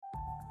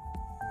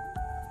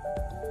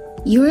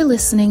You are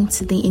listening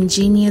to the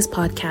Ingenious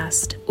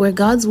Podcast, where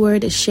God's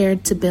Word is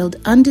shared to build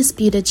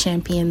undisputed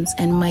champions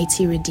and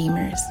mighty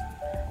redeemers.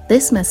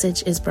 This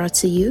message is brought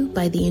to you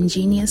by the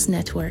Ingenious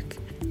Network.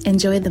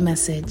 Enjoy the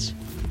message.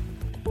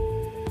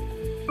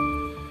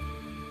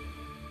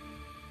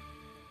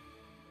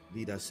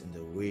 Lead us in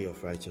the way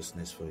of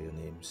righteousness for your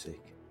name's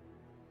sake.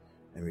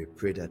 And we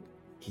pray that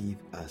give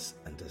us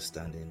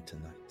understanding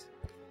tonight.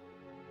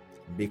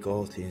 Make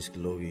all things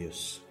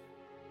glorious.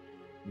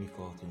 Make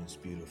all things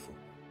beautiful.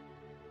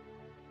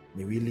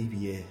 May we live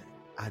here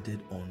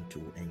added on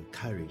to,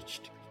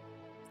 encouraged,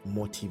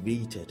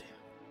 motivated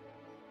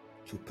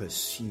to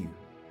pursue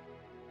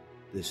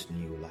this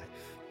new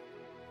life.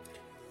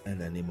 In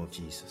the name of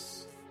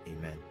Jesus,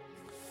 amen.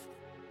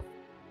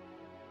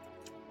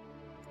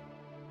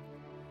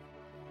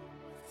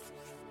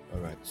 All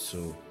right,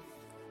 so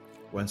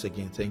once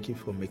again, thank you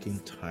for making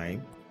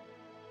time.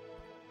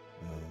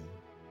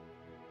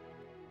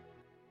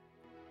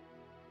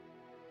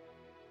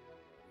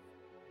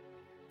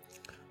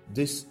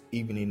 This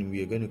evening,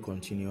 we are going to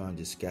continue our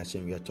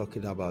discussion. We are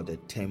talking about the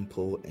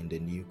temple and the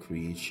new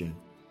creation.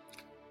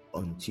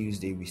 On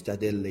Tuesday, we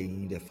started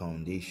laying the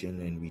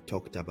foundation and we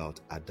talked about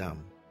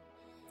Adam.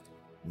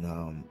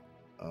 Now,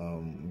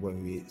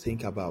 when we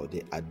think about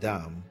the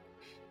Adam,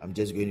 I'm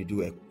just going to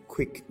do a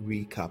quick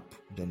recap.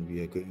 Then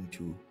we are going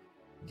to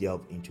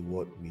delve into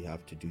what we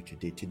have to do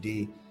today.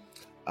 Today,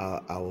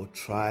 I will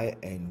try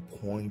and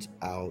point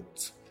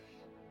out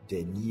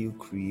the new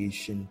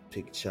creation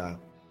picture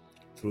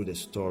through the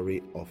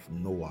story of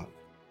Noah.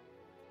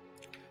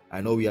 I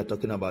know we are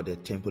talking about the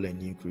temple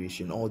and new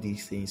creation. All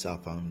these things are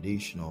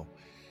foundational,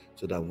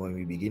 so that when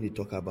we begin to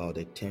talk about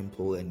the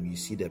temple and we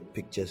see the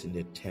pictures in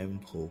the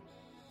temple,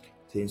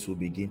 things will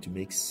begin to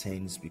make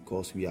sense,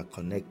 because we are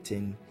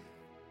connecting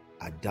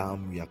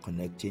Adam, we are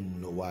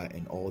connecting Noah,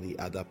 and all the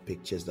other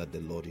pictures that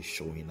the Lord is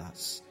showing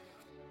us.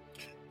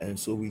 And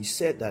so we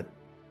said that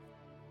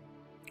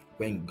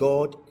when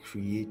God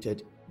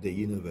created the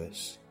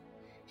universe,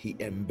 He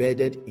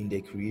embedded in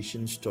the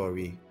creation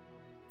story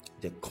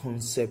the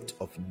concept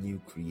of new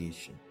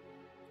creation.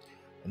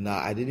 Now,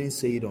 I didn't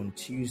say it on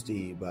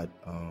Tuesday, but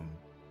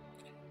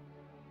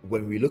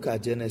when we look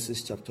at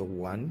Genesis chapter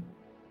 1,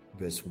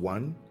 verse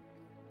 1,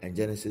 and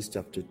Genesis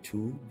chapter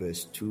 2,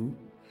 verse 2,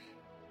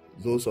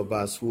 those of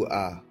us who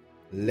are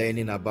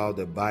learning about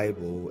the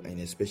Bible, and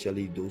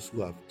especially those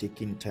who have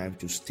taken time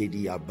to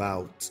study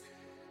about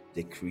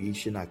the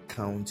creation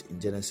account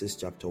in Genesis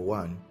chapter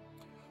 1,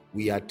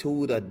 we are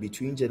told that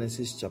between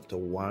Genesis chapter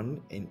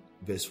 1 and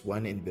verse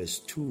 1 and verse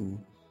 2,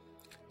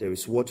 there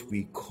is what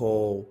we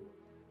call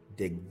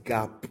the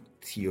gap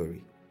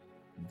theory.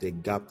 The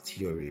gap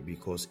theory,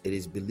 because it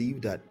is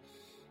believed that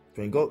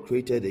when God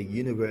created the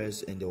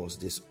universe and there was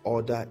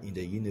disorder in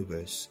the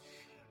universe,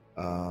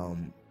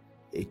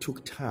 it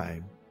took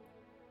time.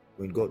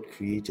 When God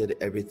created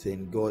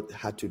everything, God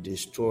had to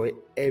destroy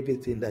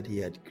everything that He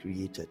had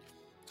created.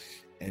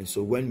 And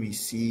so when we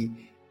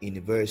see in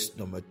verse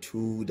number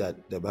 2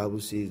 that the Bible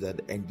says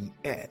that, and the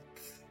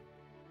earth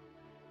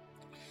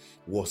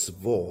was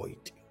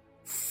void,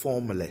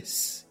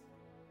 formless,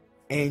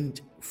 and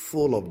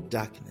full of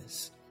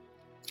darkness,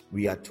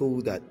 we are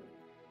told that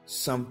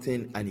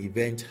an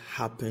event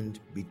happened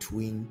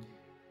between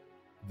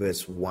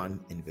verse 1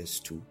 and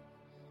verse 2.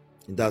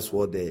 And that's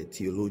what the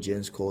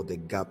theologians call the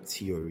gap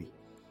theory.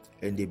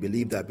 And they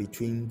believe that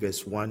between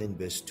verse 1 and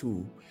verse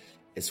 2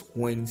 is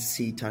when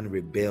Satan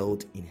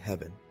rebelled in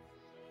heaven.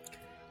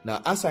 Now,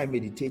 as I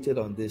meditated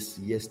on this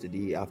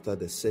yesterday after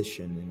the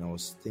session, and I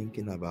was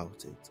thinking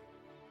about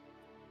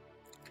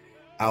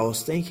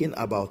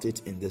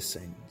it in this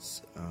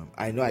sense.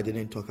 I know I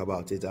didn't talk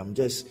about it.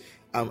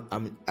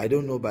 I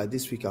don't know, but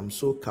this week I'm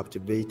so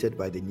captivated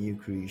by the new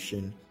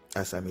creation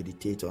as I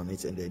meditate on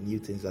it and the new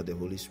things that the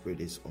Holy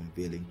Spirit is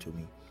unveiling to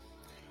me.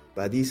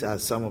 But these are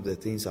some of the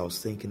things I was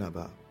thinking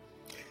about.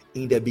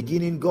 In the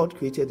beginning, God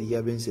created the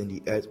heavens and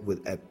the earth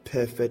with a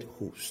perfect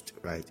host,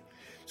 right?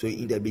 So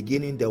in the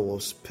beginning, there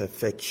was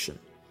perfection.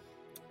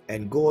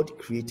 And God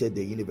created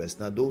the universe.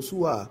 Now, those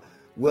who are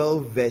well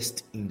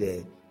versed in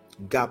the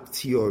gap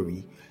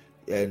theory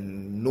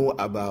and know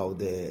about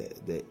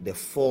the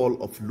fall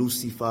of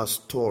Lucifer's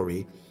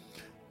story,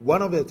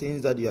 one of the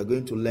things that you are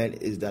going to learn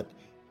is that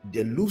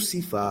the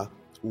Lucifer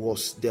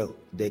was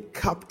the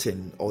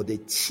captain or the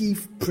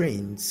chief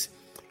prince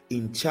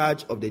in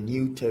charge of the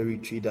new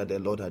territory that the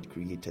Lord had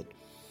created.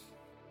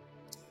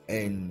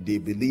 And they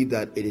believe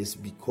that it is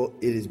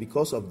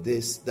because of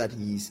this that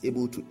he is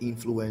able to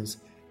influence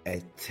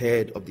a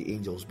third of the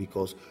angels,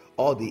 because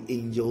all the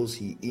angels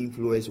he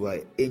influenced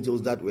were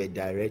angels that were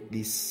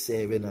directly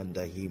serving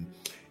under him,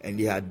 and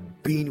they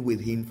had been with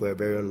him for a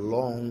very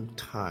long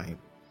time.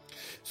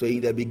 So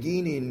in the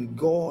beginning,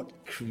 God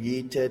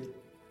created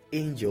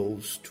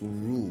angels to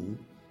rule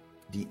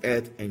the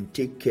earth and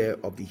take care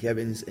of the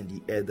heavens and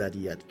the earth that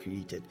he had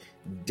created.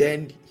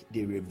 Then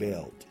they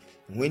rebelled.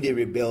 When they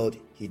rebelled,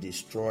 he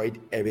destroyed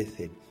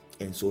everything.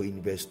 And so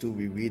in verse 2,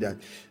 we read that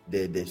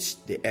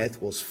the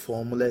earth was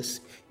formless,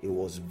 it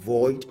was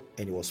void,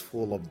 and it was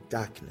full of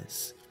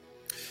darkness.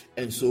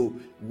 And so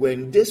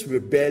when this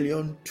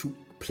rebellion took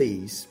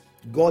place,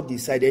 God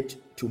decided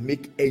to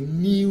make a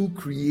new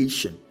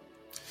creation.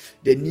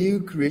 The new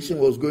creation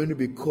was going to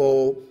be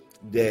called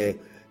the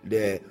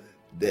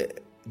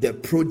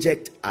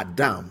project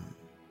Adam.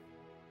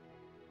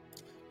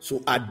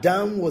 So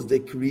Adam was the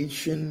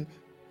creation,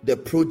 the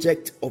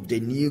project of the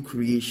new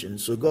creation.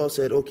 So God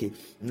said, okay,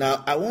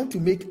 now I want to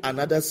make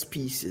another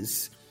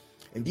species.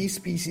 And these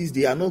species,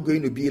 they are not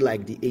going to be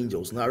like the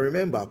angels. Now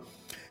remember,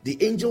 the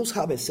angels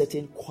have a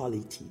certain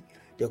quality.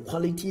 The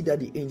quality that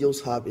the angels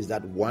have is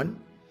that,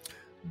 one,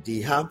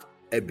 they have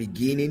a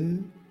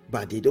beginning,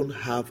 but they don't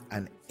have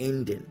an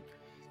ending.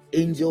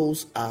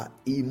 Angels are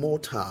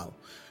immortal.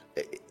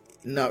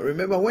 Now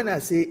remember, when I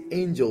say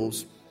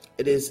angels,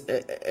 it is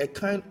a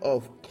kind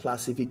of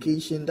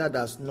classification that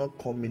does not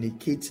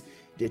communicate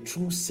the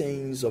true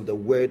sense of the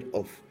word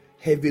of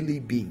heavenly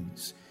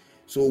beings.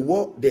 So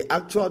what the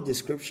actual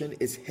description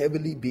is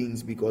heavenly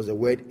beings, because the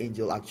word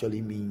angel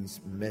actually means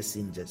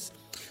messengers.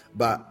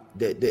 But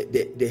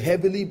the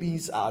heavenly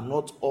beings are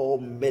not all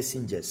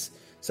messengers.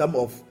 Some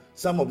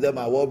of them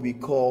are what we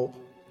call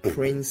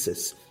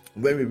princes.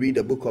 When we read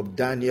the book of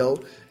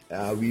Daniel,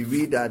 we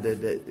read that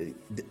the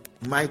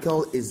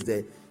Michael is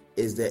the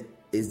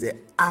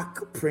arch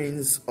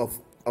prince of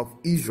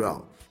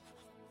Israel.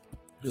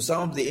 So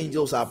some of the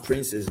angels are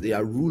princes, they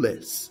are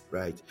rulers,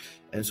 right?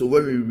 And so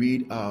when we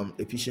read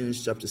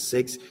Ephesians chapter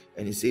 6,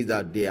 and it says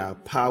that there are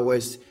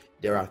powers,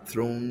 there are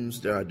thrones,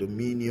 there are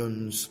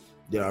dominions,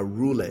 there are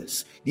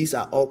rulers. These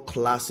are all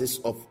classes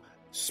of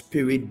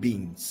spirit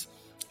beings.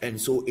 And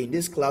so in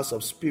this class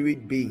of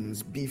spirit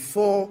beings,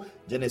 before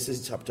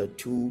Genesis chapter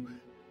 2,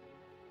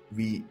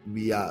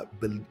 we are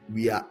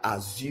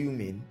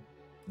assuming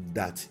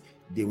that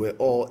they were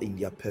all in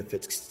their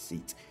perfect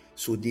state.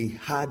 So they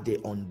had the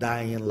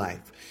undying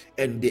life.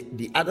 And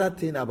the other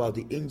thing about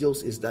the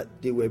angels is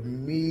that they were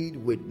made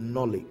with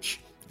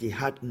knowledge. They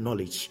had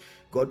knowledge.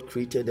 God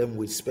created them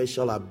with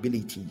special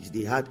abilities.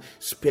 They had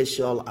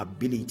special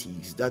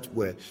abilities that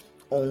were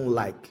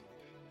unlike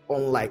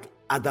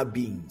other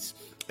beings.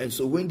 And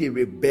so when they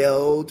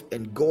rebelled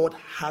and God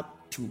had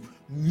to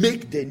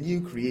make the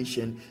new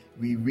creation,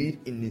 we read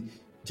in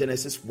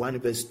Genesis 1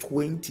 verse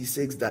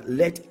 26 that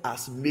let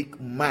us make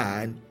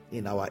man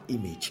in our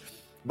image.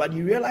 But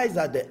you realize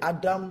that the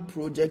Adam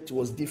project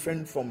was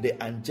different from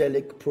the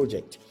angelic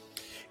project,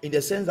 in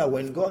the sense that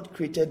when God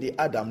created the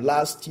Adam,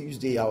 last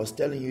Tuesday I was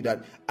telling you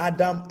that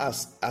Adam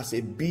as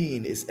a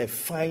being is a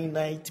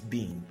finite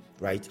being,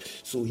 right?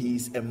 So he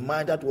is a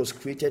man that was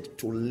created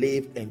to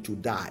live and to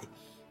die.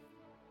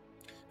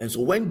 And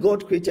so when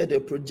God created the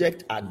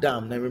project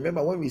Adam, now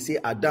remember, when we say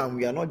Adam,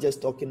 we are not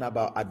just talking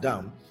about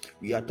Adam,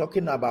 we are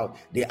talking about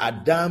the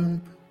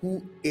Adam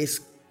who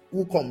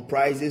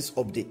comprises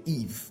of the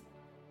Eve.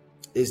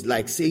 It's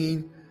like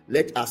saying,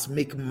 let us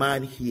make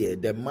man here.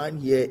 The man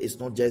here is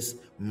not just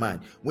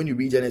man. When you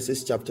read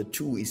Genesis chapter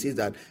 2, it says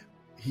that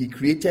he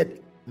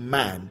created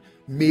man,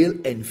 male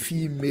and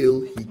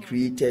female, he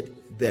created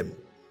them.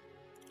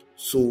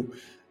 So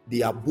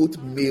they are both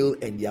male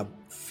and they are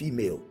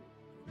female.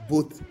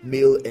 Both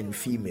male and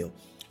female.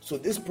 So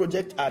this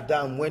project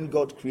Adam, when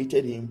God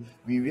created him,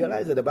 we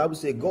realize that the Bible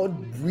says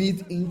God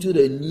breathed into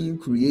the new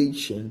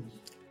creation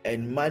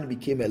and man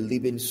became a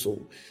living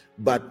soul.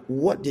 But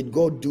what did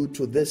God do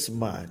to this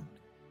man?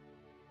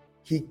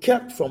 He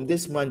kept from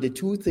this man the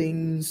two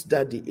things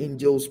that the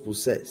angels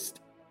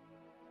possessed: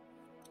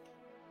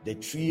 the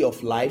tree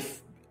of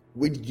life,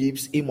 which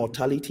gives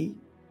immortality,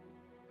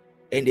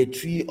 and the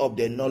tree of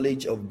the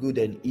knowledge of good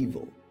and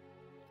evil.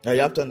 Now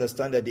you have to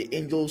understand that the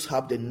angels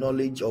have the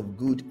knowledge of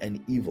good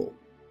and evil.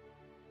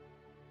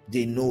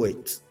 They know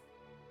it.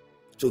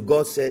 So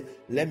God said,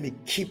 let me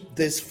keep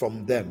this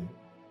from them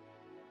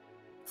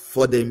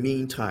for the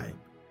meantime.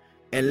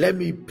 And let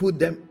me put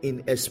them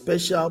in a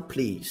special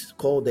place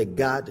called the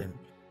garden.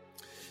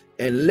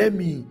 And let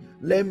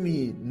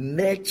me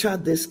nurture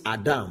this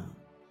Adam.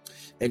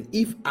 And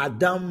if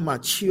Adam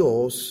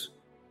matures,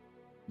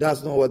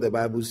 that's not what the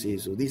Bible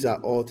says. So these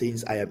are all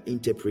things I am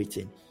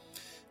interpreting.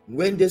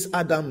 When this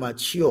Adam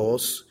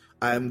matures,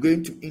 I am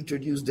going to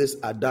introduce this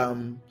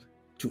Adam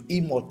to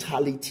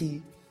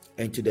immortality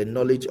and to the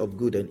knowledge of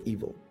good and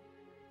evil.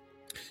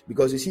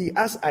 Because you see,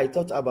 as I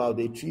thought about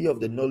the tree of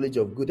the knowledge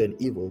of good and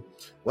evil,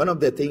 one of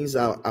the things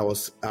I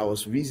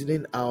was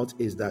reasoning out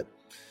is that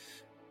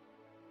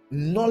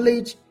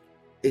knowledge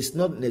is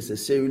not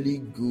necessarily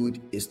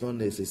good, it's not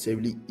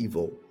necessarily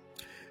evil.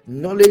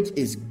 Knowledge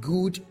is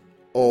good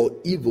or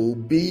evil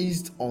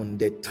based on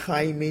the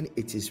timing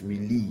it is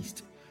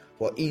released.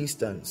 For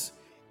instance,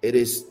 it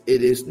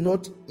is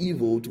not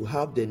evil to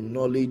have the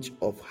knowledge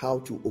of how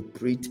to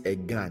operate a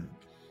gun.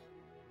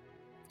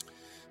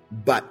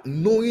 But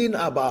knowing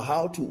about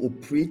how to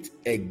operate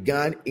a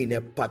gun in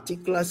a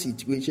particular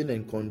situation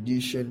and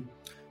condition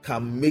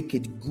can make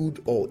it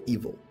good or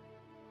evil.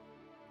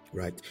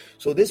 Right?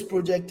 So this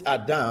project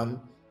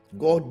Adam,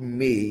 God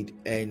made,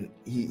 and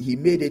he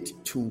made it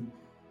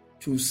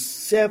to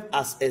serve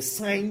as a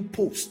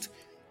signpost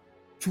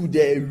to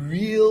the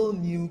real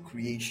new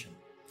creation.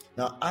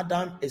 Now,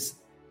 Adam is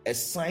a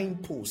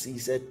signpost,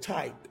 he's a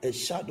type, a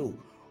shadow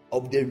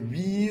of the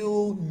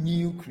real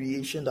new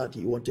creation that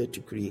he wanted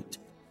to create.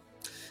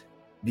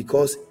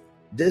 Because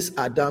this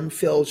Adam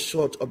fell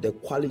short of the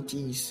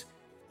qualities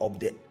of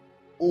the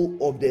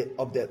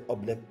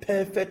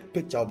perfect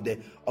picture of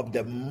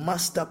the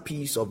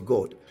masterpiece of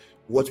God,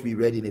 what we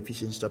read in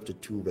Ephesians chapter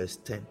 2 verse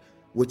 10,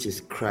 which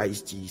is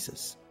Christ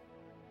Jesus.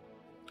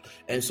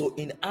 And so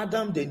in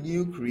Adam, the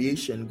new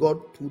creation,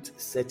 God put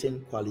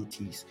certain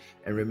qualities.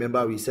 And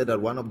remember, we said that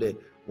one of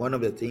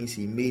the things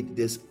he made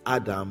this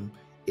Adam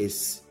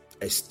is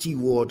a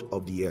steward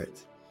of the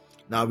earth.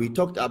 Now we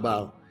talked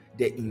about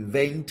the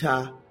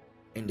inventor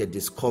and the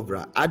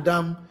discoverer.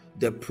 Adam,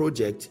 the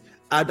project.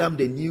 Adam,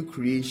 the new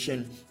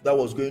creation that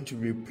was going to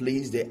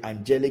replace the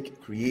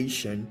angelic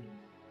creation.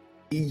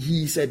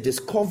 He's a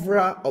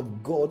discoverer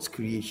of God's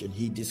creation.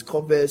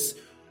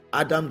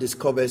 Adam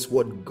discovers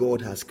what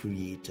God has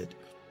created.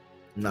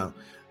 Now,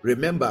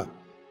 remember,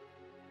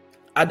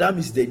 Adam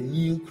is the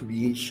new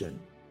creation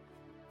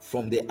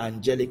from the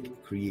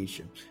angelic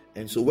creation.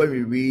 And so when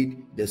we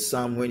read the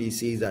psalm, when he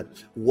says that,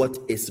 what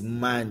is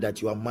man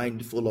that you are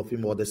mindful of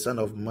him, or the son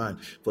of man,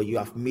 for you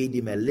have made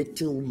him a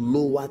little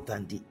lower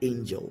than the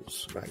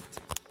angels, right?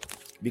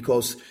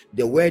 Because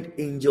the word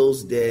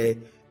angels there,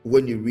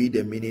 when you read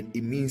the meaning,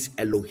 it means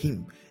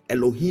Elohim.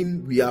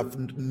 Elohim, we have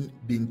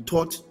been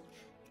taught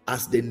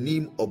as the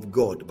name of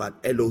God, but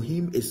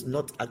Elohim is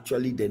not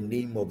actually the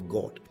name of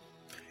God.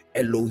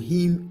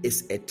 Elohim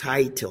is a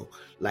title,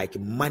 like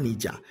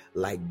manager,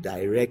 like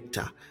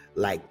director,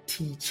 like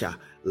teacher,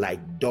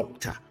 like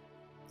doctor.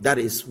 That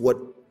is what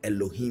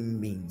Elohim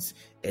means.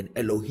 And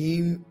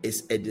Elohim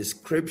is a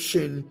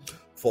description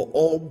for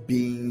all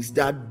beings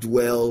that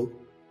dwell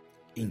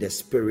in the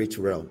spirit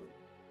realm.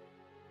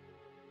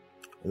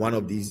 One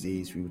of these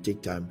days we will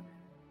take time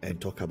and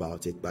talk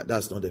about it, but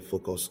that's not the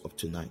focus of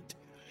tonight.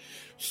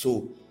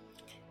 So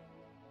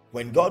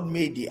when God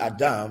made the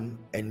Adam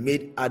and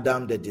made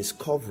Adam the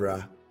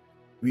discoverer,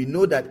 we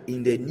know that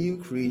in the new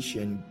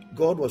creation,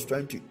 God was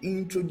trying to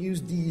introduce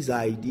these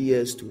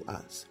ideas to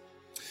us.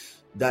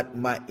 That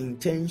my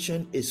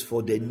intention is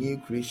for the new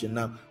creation.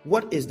 Now,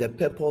 what is the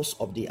purpose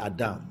of the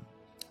Adam?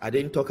 I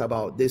didn't talk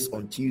about this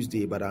on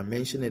Tuesday, but I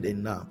mentioned it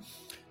now.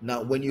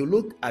 Now, when you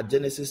look at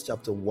Genesis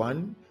chapter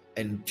 1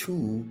 and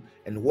 2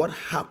 and what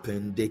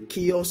happened, the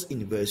chaos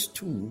in verse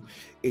 2,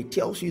 it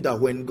tells you that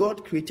when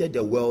God created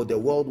the world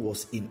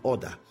was in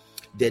order.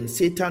 Then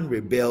Satan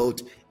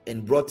rebelled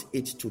and brought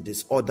it to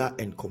disorder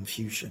and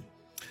confusion.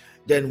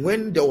 Then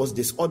when there was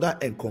disorder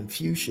and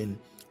confusion,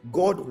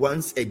 God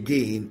once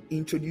again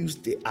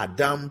introduced the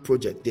Adam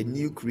project, the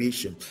new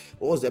creation.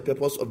 What was the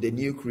purpose of the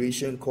new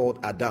creation called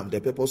Adam?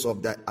 The purpose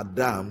of that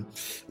Adam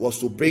was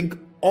to bring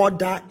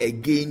order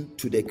again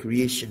to the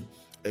creation.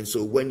 And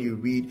so when you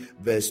read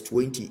verse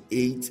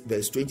 28,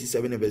 verse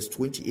 27 and verse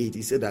 28,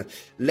 he said that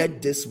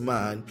let this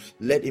man,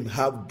 let him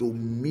have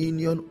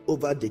dominion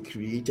over the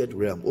created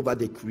realm, over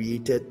the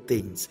created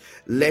things.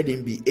 Let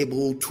him be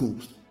able to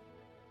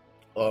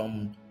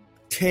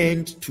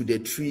tend to the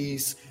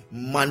trees,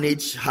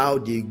 manage how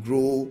they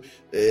grow,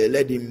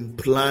 let him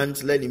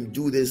plant, let him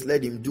do this,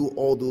 let him do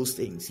all those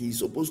things. He's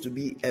supposed to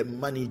be a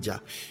manager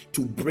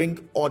to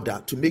bring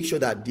order, to make sure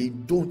that they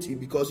don't,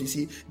 because you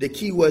see, the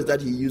key words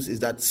that he used is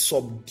that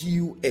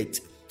subdue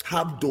it,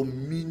 have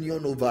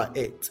dominion over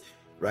it,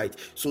 right?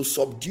 So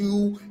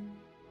subdue,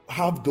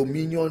 have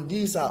dominion,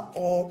 these are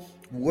all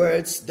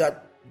words of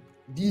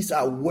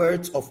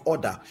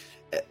order.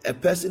 A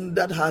person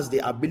that has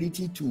the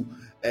ability to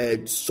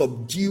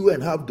subdue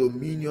and have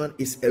dominion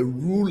is a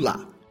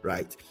ruler,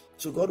 right?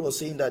 So God was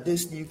saying that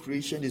this new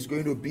creation is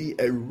going to be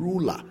a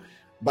ruler.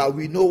 But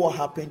we know what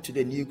happened to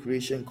the new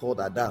creation called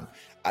Adam.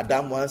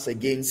 Adam once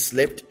again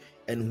slept,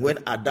 and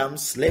when Adam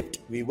slept,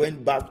 we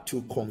went back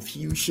to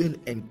confusion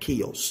and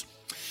chaos.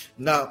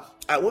 Now,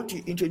 I want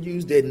to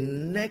introduce the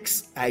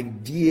next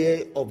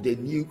idea of the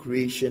new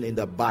creation in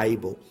the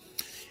Bible.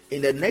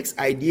 In the next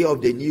idea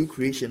of the new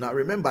creation, now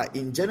remember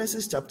in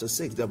Genesis chapter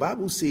 6, the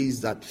Bible says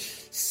that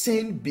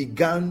sin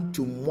began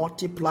to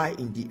multiply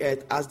in the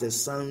earth as the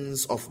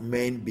sons of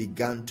men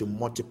began to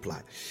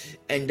multiply.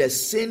 And the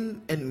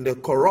sin and the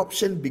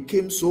corruption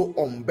became so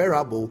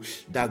unbearable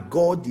that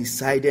God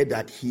decided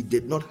that he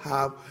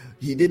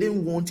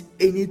didn't want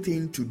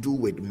anything to do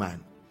with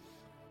man.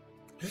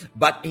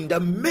 But in the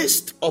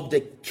midst of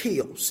the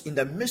chaos, in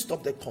the midst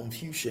of the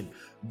confusion,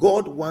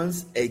 God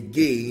once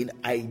again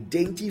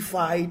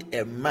identified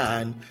a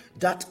man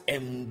that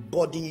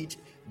embodied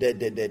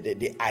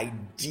the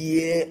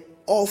idea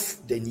of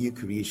the new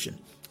creation.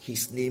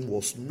 His name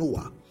was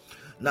Noah.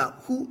 Now,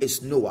 who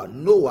is Noah?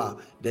 Noah,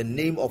 the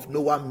name of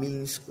Noah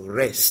means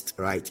rest,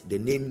 right? The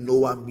name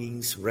Noah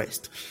means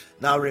rest.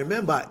 Now,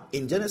 remember,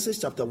 in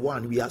Genesis chapter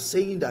 1, we are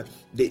saying that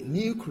the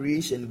new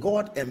creation,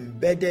 God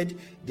embedded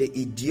the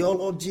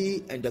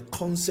ideology and the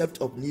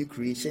concept of new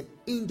creation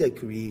in the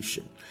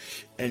creation.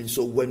 And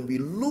so when we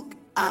look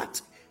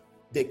at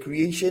the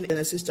creation,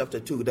 Genesis chapter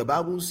 2, the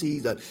Bible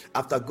says that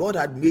after God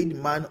had made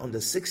man on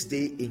the sixth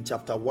day, in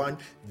chapter 1,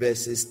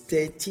 verses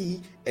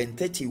 30 and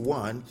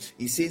 31,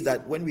 he says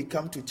that when we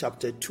come to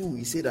chapter 2,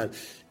 he said that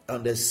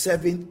on the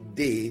seventh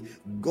day,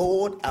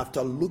 God,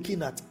 after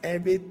looking at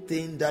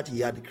everything that he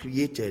had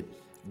created,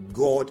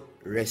 God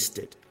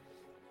rested.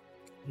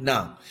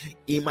 Now,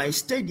 in my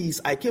studies,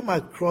 I came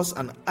across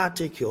an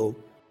article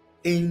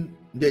in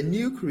the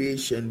new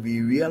creation.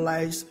 We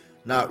realized,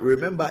 now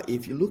remember,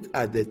 if you look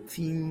at the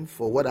theme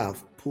for what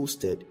I've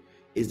posted,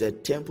 is the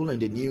temple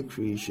and the new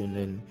creation.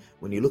 And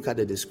when you look at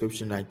the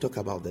description, I talk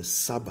about the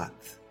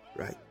Sabbath,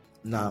 right?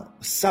 Now,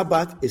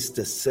 Sabbath is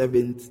the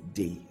seventh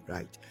day,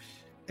 right?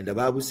 And the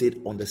Bible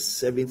said on the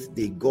seventh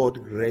day, God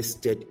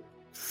rested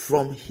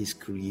from his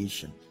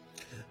creation.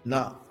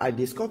 Now, I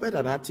discovered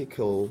an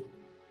article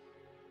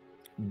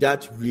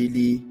that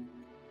really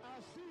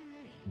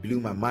blew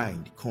my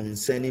mind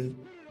concerning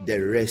the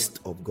rest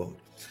of God.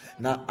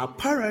 Now,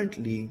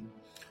 apparently,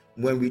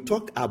 when we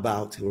talk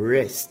about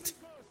rest,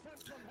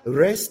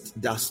 rest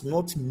does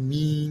not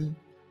mean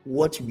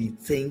what we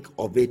think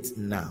of it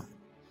now.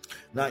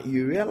 Now,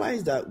 you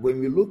realize that when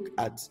we look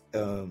at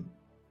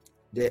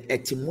the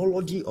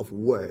etymology of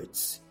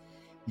words,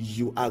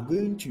 you are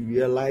going to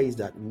realize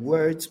that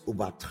words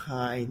over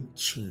time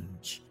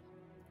change.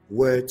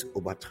 Words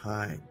over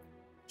time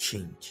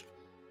change.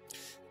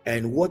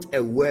 And what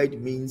a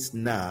word means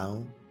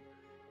now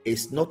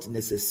is not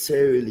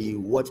necessarily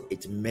what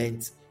it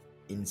meant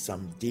in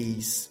some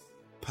days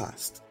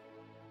past.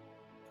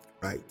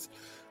 Right?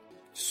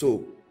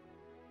 So,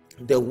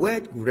 the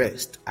word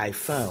rest, I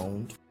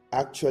found,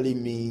 actually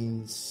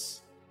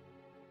means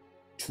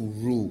to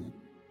rule.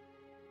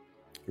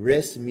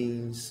 Rest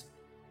means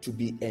to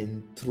be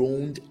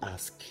enthroned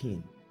as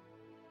king.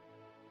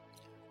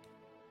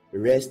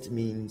 Rest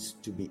means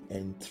to be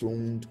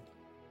enthroned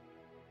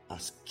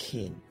as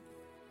king.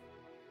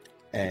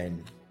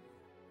 And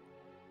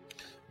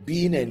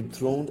being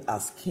enthroned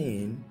as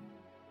king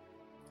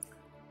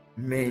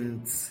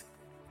meant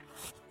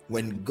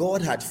when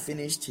God had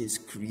finished his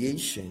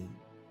creation,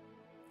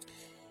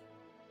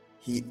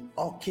 he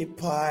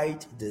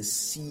occupied the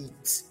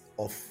seat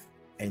of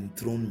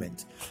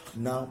enthronement.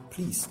 Now,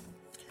 please,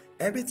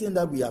 everything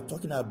that we are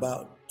talking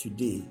about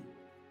today,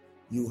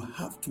 you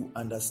have to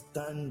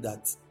understand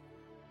that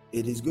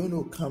it is going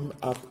to come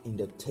up in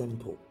the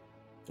temple.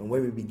 And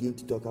when we begin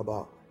to talk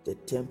about the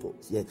temple,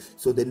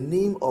 so the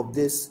name of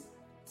this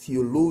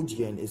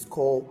theologian is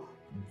called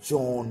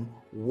John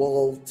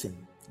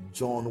Walton.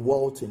 John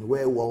Walton,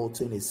 where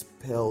Walton is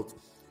spelled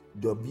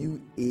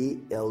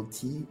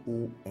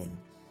Walton.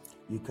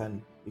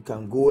 You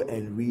can go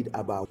and read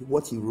about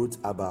what he wrote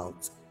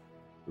about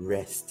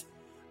rest.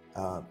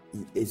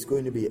 It's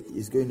going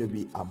to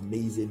be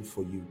amazing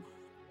for you.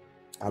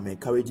 I'm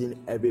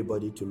encouraging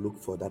everybody to look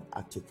for that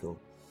article.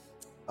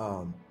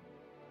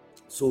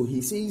 So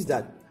he says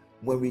that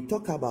when we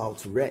talk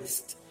about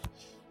rest,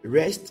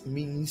 rest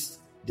means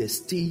the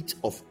state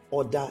of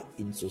order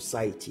in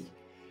society,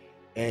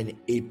 and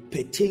it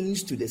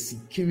pertains to the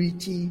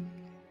security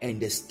and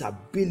the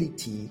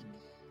stability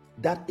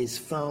that is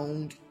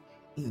found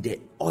in the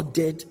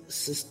ordered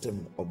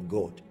system of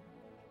God.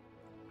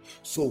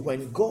 So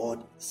when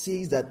God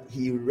says that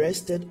he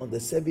rested on the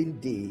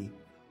seventh day,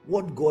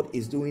 what God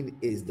is doing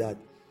is that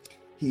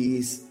he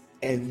is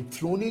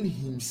enthroning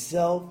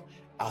himself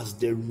as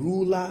the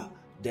ruler,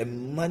 the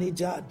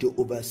manager, the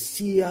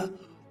overseer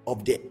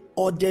of the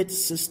ordered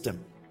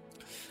system.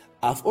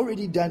 I've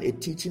already done a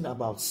teaching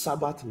about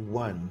Sabbath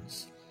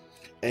once,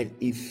 and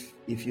if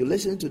you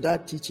listen to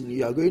that teaching,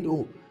 you are going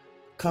to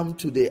come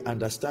to the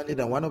understanding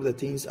that one of the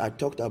things I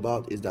talked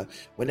about is that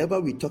whenever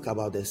we talk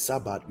about the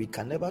Sabbath, we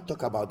can never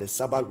talk about the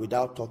Sabbath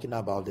without talking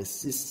about the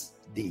 6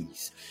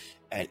 days.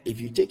 And if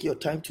you take your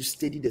time to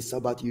study the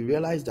Sabbath, you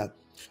realize that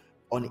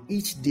on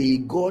each day,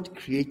 God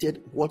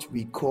created what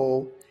we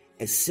call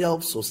a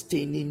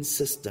self-sustaining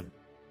system.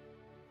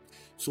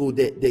 So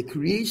the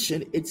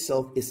creation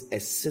itself is a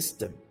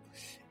system.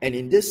 And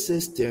in this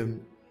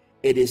system,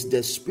 it is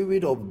the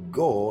Spirit of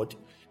God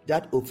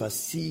that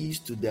oversees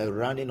to the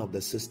running of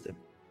the system.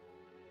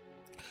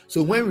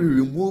 So when we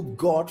remove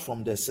God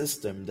from the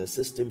system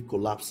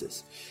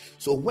collapses.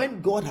 So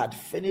when God had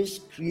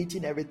finished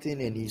creating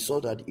everything and he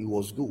saw that it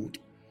was good,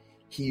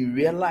 he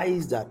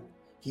realized that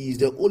he is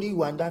the only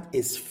one that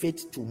is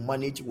fit to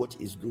manage what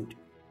is good.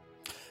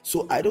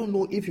 So I don't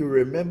know if you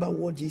remember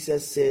what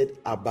Jesus said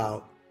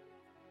about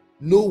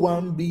no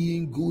one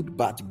being good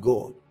but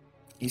God.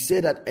 He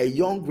said that a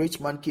young rich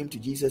man came to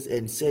Jesus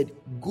and said,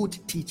 "Good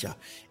teacher."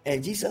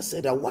 And Jesus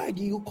said, "Why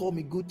do you call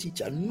me good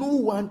teacher? No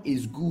one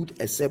is good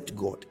except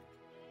God."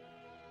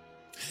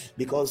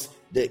 Because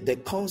the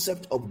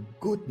concept of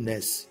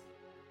goodness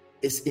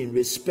is in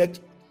respect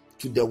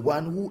to the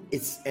one who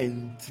is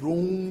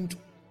enthroned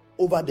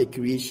over the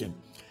creation,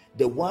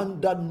 the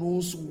one that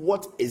knows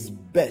what is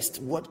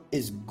best, what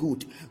is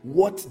good,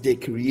 what the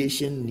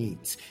creation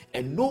needs.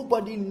 And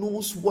nobody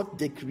knows what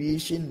the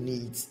creation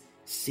needs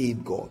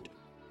save God.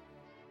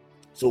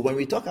 So when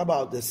we talk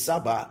about the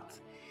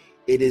Sabbath,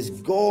 it is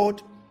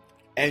God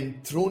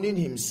enthroning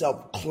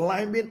himself,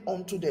 climbing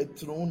onto the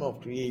throne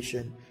of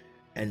creation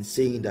and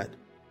saying that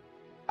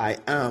I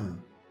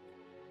am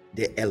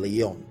the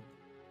Elyon,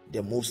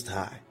 the Most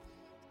High,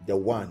 the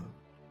one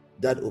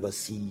that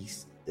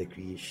oversees the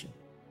creation.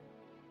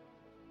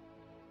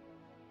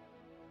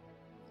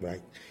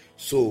 Right?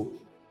 So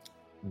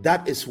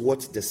that is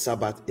what the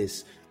Sabbath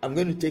is. I'm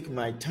going to take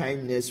my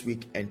time next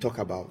week and talk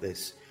about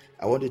this.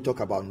 I want to talk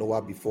about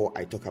Noah before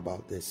I talk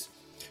about this.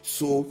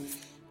 So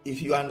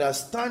if you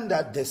understand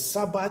that the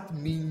Sabbath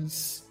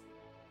means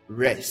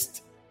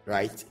rest,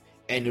 right?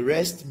 And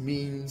rest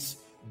means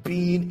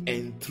being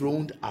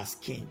enthroned as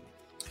king.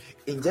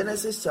 In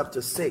Genesis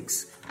chapter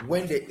 6,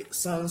 when the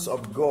sons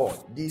of God,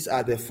 these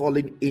are the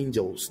fallen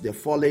angels, the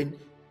fallen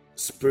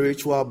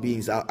spiritual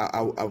beings.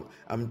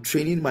 I'm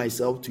training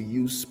myself to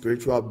use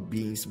spiritual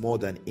beings more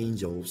than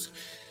angels.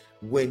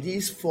 When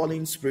these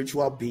fallen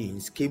spiritual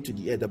beings came to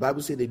the earth, the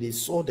Bible said that they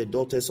saw the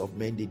daughters of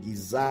men, they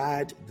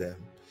desired them,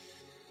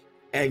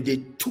 and they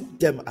took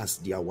them as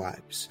their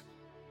wives.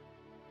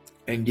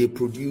 And they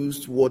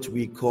produced what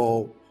we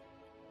call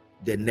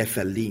the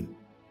Nephilim.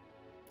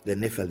 The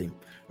Nephilim,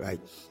 right?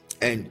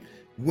 And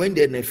when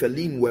the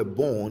Nephilim were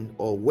born,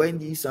 or when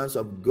these sons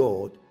of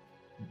God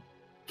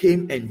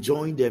came and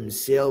joined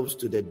themselves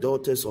to the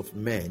daughters of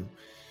men,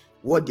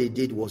 what they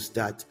did was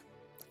that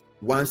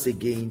once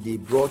again they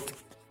brought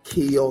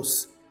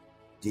chaos,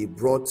 they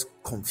brought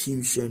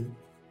confusion,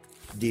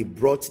 they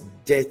brought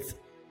death,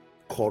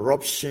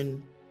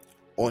 corruption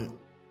on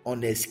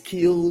a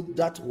scale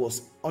that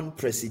was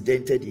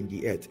unprecedented in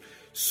the earth.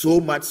 So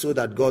much so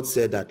that God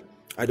said that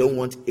I don't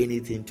want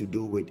anything to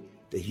do with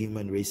the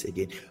human race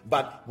again.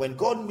 But when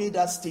God made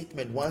that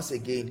statement once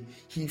again,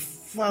 he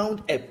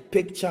found a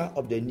picture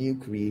of the new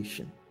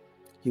creation.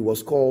 He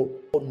was called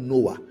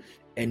Noah,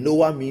 and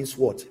Noah means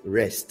what?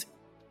 Rest,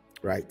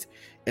 right?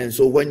 And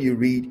so when you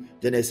read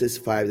Genesis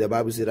 5, the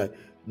Bible said that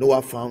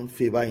Noah found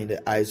favor in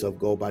the eyes of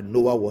God, but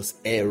Noah was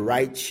a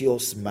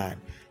righteous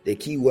man. The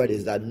key word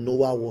is that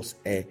Noah was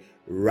a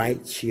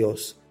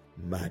righteous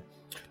man.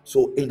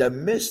 So in the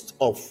midst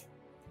of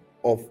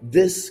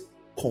this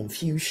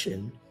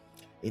confusion,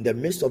 in the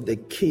midst of the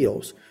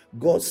chaos,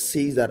 God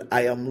says that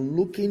I am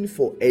looking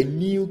for a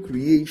new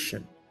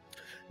creation.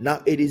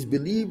 Now, it is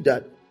believed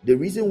that the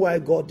reason why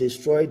God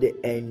destroyed the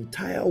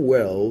entire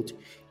world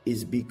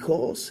is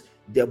because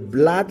the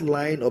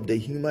bloodline of the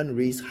human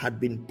race had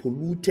been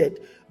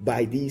polluted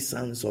by these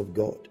sons of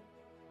God.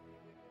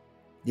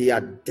 They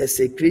had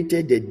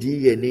desecrated the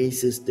DNA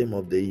system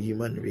of the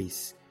human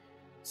race,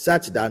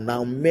 such that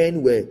now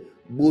men were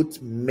both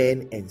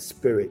men and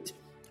spirit.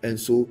 And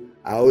so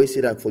I always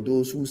say that for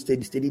those who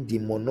study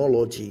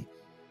demonology,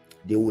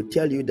 they will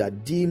tell you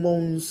that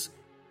demons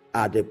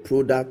are the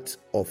product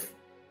of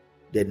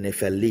the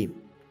Nephilim.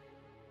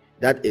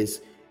 That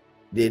is,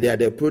 they are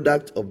the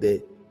product of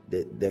the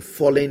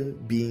fallen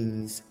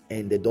beings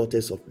and the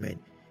daughters of men.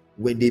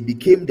 When they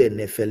became the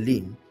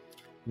Nephilim,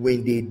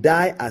 when they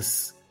die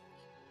as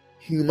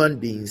human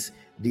beings,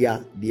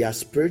 their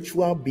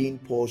spiritual being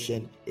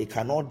portion, it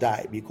cannot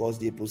die because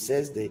they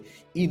possess the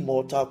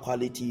immortal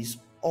qualities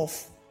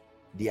of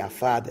their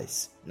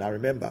fathers. Now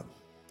remember,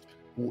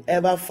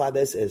 whoever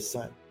fathers a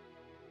son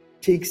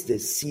takes the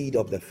seed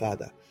of the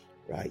father,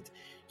 right?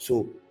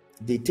 So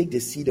they take the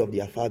seed of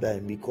their father,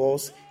 and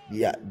because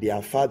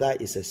their father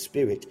is a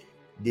spirit,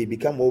 they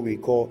become what we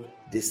call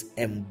this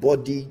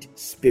embodied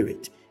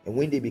spirit. And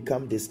when they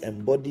become this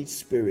embodied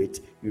spirit,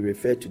 we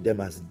refer to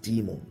them as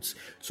demons.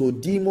 So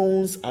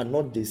demons are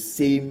not the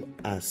same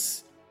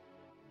as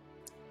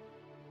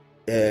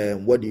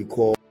what you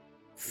call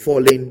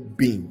fallen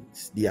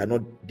beings. They are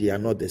not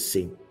the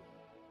same.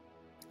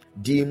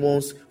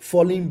 Demons,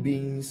 fallen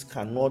beings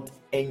cannot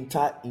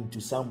enter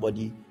into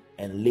somebody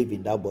and live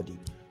in that body,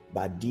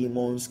 but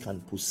demons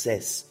can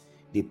possess.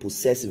 They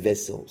possess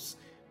vessels,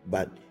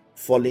 but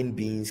fallen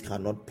beings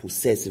cannot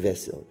possess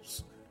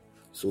vessels.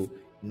 So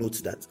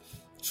note that.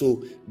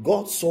 So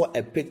God saw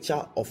a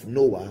picture of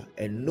Noah,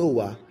 and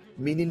Noah,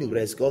 meaning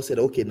rest. God said,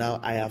 okay, now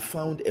I have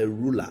found a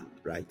ruler,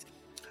 right?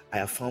 I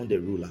have found a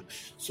ruler.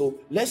 So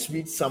let's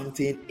read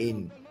something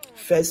in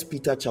 1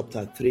 Peter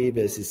chapter 3,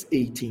 verses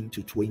 18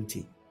 to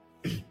 20.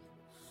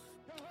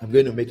 I'm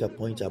going to make a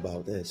point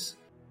about this.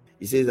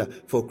 He says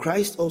that, for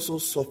Christ also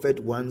suffered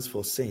once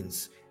for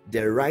sins,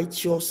 the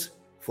righteous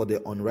for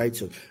the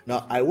unrighteous.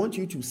 Now, I want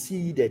you to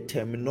see the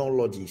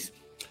terminologies.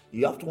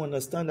 You have to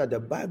understand that the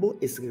Bible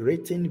is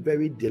written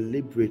very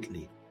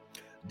deliberately.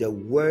 The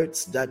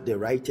words that the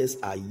writers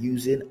are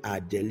using are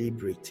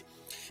deliberate.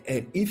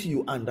 And if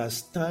you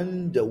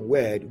understand the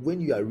word,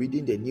 when you are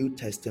reading the New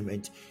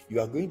Testament, you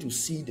are going to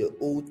see the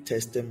Old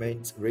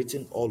Testament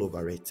written all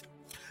over it.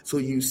 So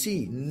you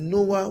see,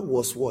 Noah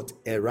was what?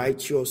 A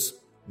righteous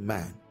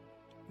man,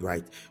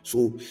 right?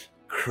 So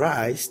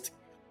Christ,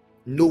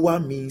 Noah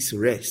means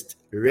rest.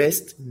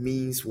 Rest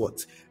means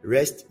what?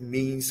 Rest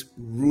means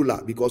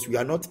ruler, because we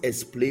are not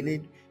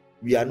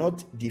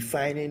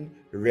defining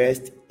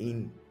rest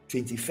in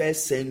 21st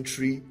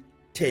century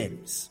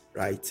terms,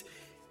 right?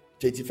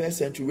 21st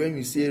century, when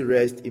we say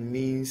rest, it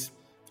means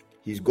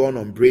He's gone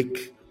on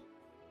break.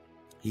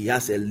 He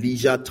has a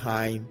leisure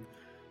time.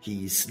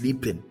 He is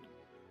sleeping.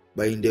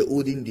 But in the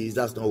olden days,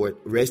 that's not what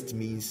rest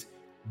means.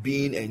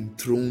 Being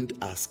enthroned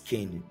as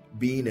king,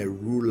 being a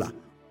ruler.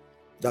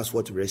 That's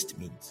what rest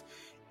means.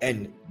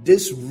 And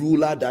this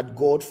ruler that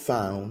God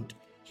found,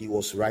 he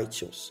was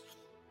righteous.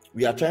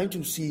 We are trying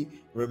to see,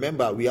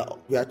 remember, we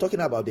are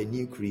talking about the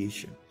new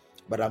creation.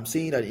 But I'm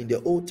saying that in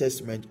the Old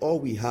Testament, all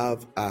we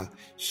have are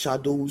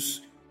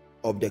shadows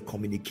of the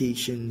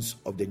communications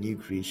of the new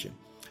creation.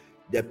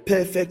 The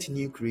perfect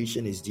new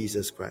creation is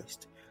Jesus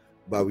Christ.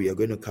 But we are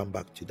going to come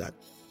back to that.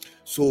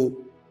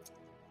 So,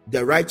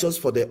 the righteous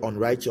for the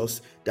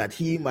unrighteous, that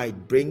he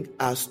might bring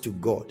us to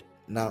God.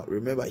 Now,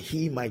 remember,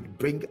 he might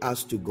bring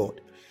us to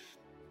God.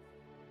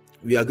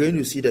 We are going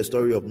to see the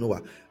story of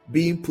Noah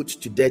being put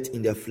to death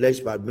in the flesh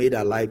but made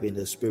alive in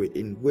the spirit,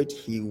 in which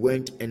he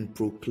went and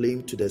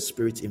proclaimed to the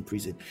spirits in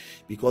prison,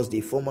 because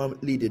they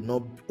formerly did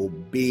not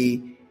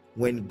obey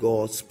when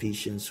God's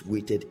patience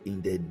waited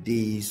in the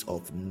days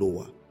of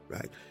Noah,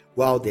 right?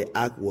 While the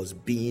ark was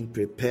being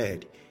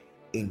prepared,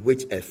 in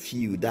which a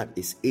few, that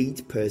is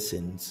 8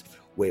 persons,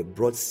 were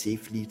brought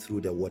safely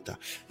through the water.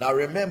 Now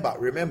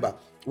remember,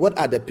 what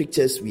are the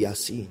pictures we are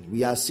seeing?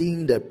 We are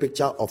seeing the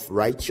picture of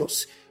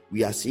righteous.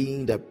 We are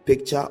seeing the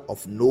picture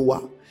of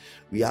Noah.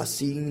 We are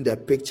seeing the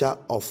picture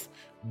of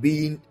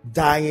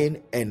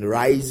dying and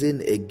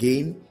rising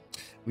again.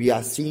 We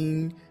are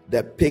seeing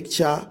the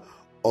picture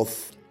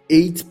of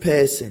 8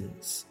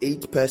 persons.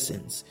 8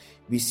 persons.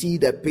 We see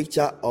the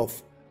picture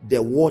of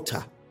the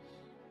water.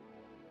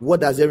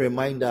 What does it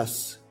remind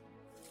us?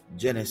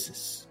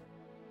 Genesis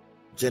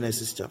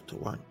chapter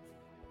 1.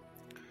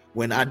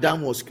 When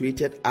Adam was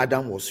created,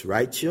 Adam was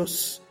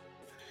righteous.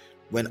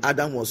 When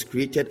Adam was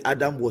created,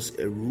 Adam was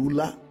a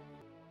ruler.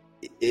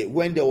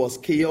 When there was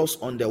chaos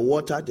on the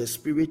water, the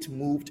Spirit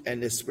moved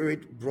and the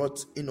Spirit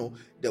brought,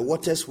 the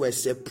waters were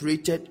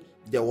separated.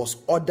 There was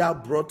order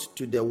brought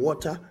to the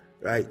water,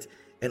 right?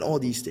 And all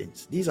these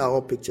things. These are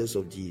all pictures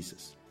of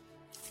Jesus.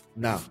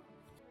 Now,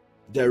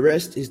 the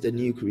rest is the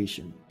new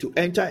creation. To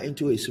enter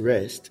into his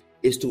rest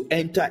is to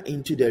enter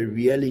into the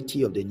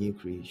reality of the new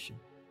creation.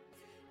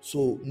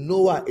 So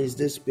Noah is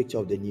this picture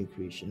of the new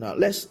creation. Now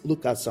let's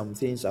look at some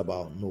things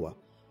about Noah.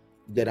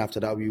 Then after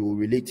that we will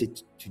relate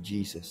it to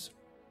Jesus.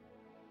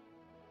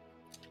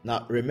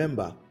 Now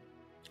remember,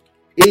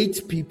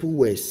 8 people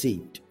were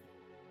saved.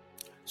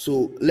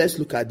 So let's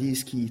look at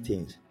these key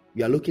things.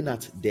 We are looking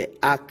at the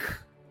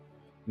ark.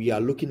 We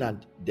are looking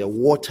at the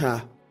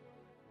water.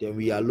 Then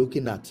we are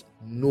looking at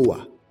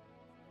Noah.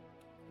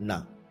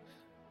 Now,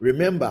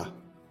 remember,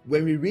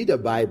 when we read the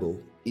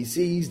Bible, it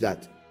says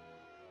that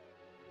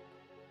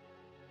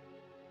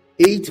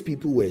 8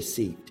 people were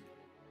saved,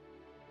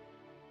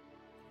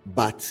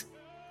 but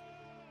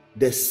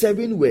the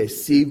 7 were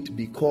saved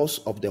because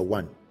of the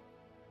one.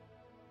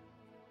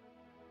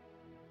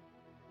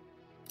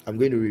 I'm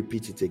going to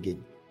repeat it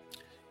again.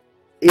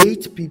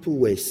 8 people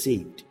were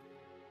saved,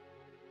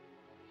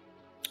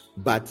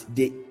 but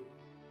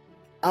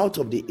out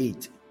of the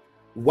 8,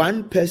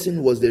 1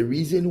 person was the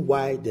reason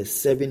why the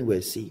 7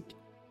 were saved.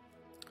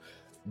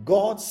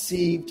 God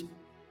saved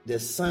the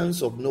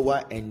sons of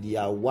Noah and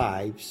their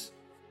wives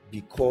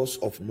because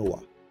of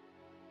Noah.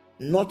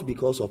 Not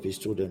because of his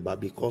children,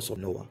 but because of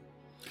Noah.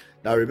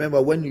 Now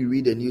remember, when you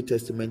read the New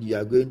Testament, you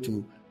are going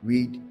to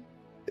read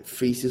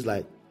phrases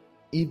like,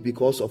 if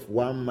because of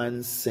one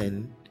man's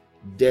sin,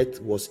 death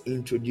was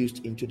introduced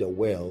into the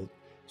world,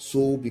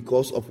 so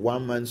because of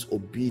one man's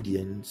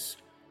obedience,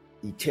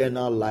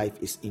 eternal life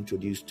is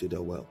introduced to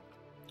the world.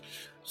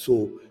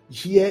 So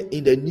here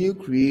in the new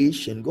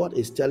creation, God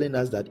is telling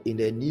us that in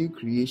the new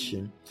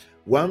creation,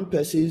 one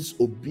person's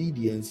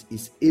obedience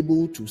is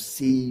able to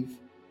save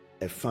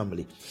a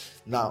family.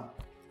 Now,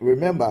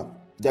 remember,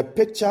 the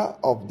picture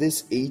of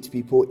these 8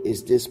 people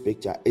is this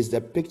picture. Is the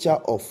picture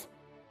of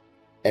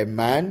a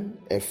man,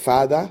 a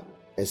father,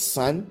 a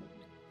son.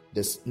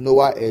 This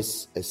Noah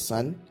is a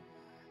son,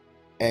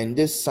 and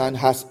this son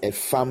has a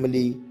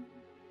family,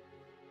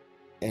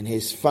 and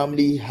his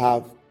family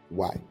have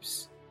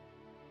wives.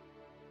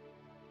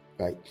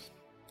 Right?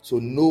 So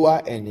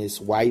Noah and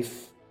his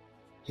wife,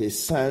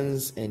 his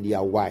sons and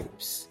their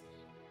wives.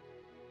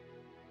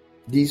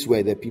 These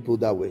were the people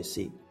that were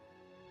saved.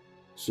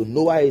 So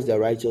Noah is the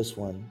righteous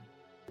one.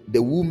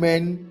 The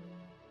women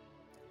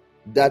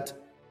that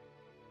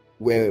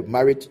were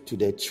married to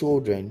their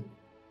children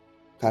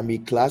can be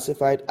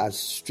classified as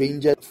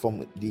strangers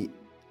from the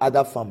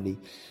other family,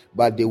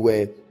 but they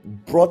were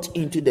brought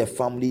into the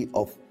family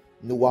of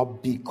Noah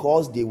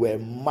because they were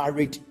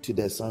married to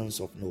the sons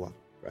of Noah,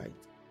 right?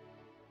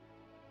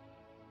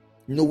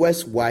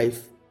 Noah's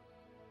wife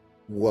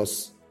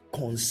was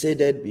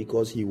considered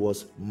because he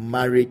was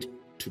married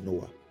to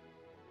Noah.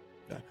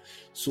 Yeah.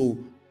 So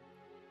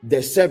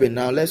the 7,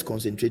 now let's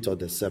concentrate on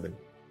the 7.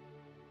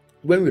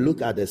 When we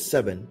look at the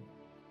 7,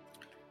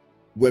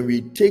 when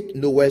we take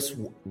Noah's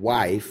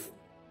wife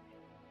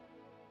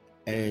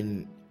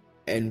and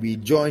we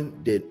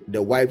join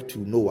the wife to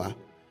Noah,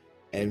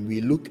 and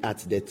we look at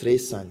the 3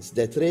 sons,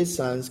 the 3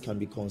 sons can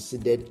be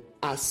considered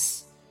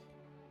as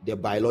the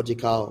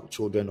biological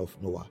children of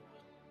Noah.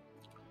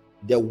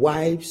 The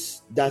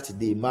wives that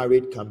they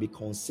married can be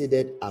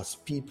considered as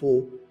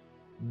people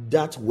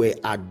that were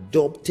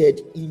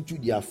adopted into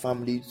their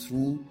family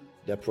through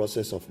the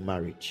process of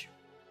marriage.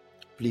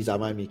 Please,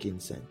 am I making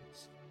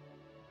sense?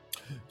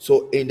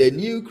 So in the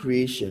new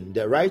creation,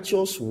 the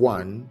righteous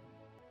one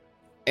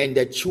and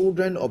the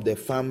children of the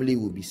family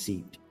will be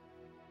saved.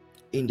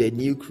 In the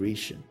new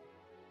creation,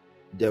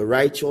 the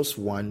righteous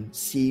one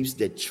saves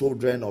the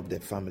children of the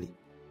family.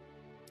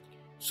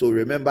 So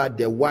remember,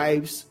 the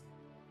wives,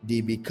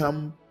 they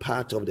become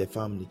part of the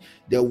family.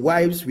 The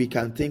wives we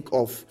can think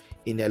of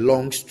in a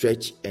long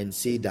stretch and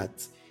say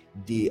that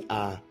they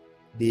are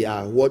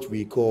what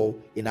we call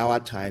in our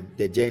time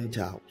the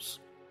Gentiles.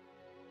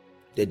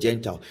 The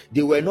Gentiles.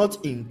 They were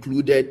not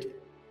included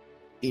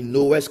in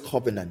Noah's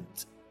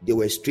covenant. They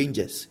were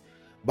strangers.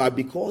 But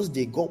because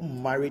they got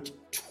married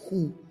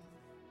to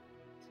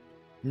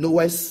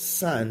Noah's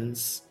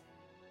sons,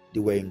 they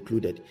were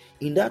included.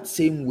 In that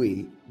same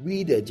way,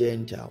 we the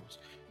Gentiles,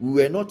 we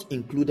were not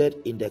included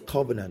in the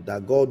covenant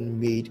that God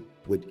made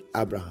with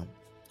Abraham.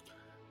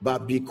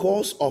 But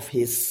because of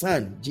his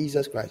son,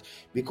 Jesus Christ,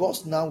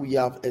 because now we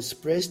have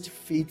expressed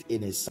faith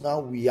in his son, now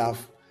we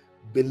have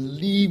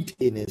believed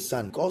in his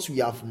son, because we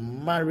have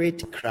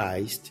married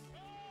Christ,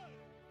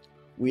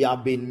 we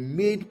have been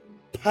made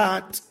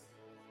part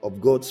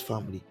of God's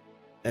family.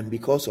 And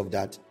because of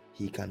that,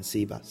 he can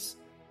save us.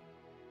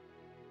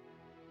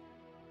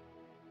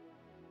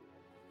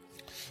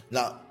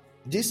 Now,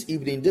 this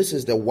evening, this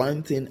is the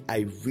one thing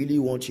I really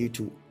want you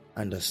to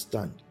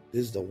understand.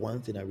 This is the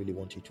one thing I really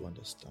want you to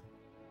understand.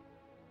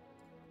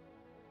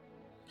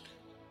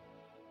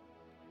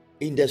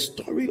 In the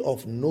story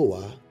of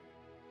Noah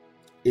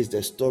is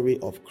the story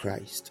of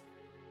Christ.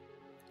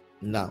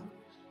 Now,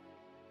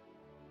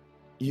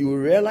 you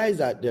realize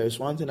that there is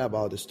one thing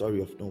about the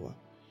story of Noah.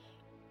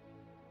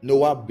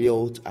 Noah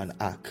built an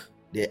ark.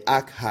 The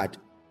ark had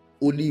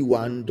only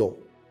one door.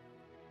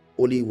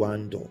 Only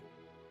one door.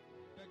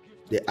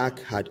 The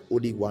ark had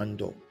only one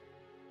door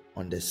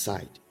on the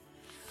side.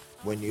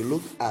 When you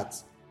look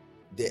at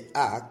the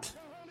ark,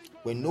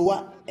 when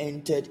Noah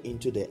entered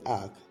into the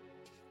ark,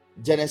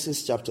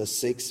 Genesis chapter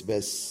 6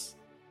 verse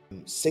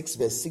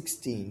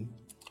 16,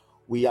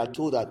 we are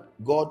told that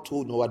God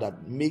told Noah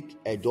that make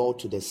a door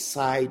to the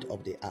side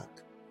of the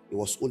ark. It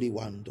was only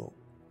one door.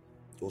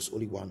 It was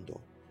only one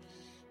door.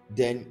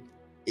 Then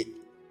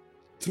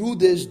through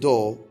this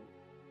door,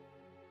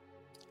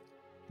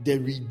 the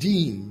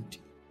redeemed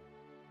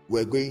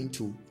were going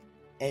to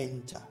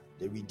enter.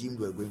 The redeemed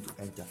were going to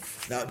enter.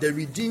 Now, the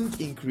redeemed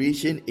in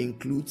creation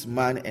includes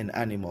man and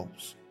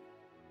animals.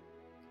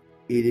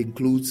 It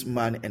includes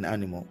man and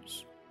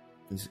animals.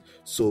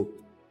 So,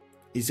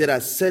 he said, I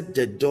set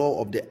the door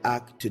of the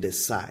ark to the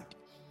side.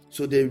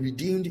 So, the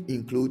redeemed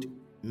include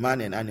man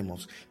and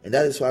animals. And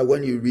that is why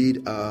when you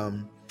read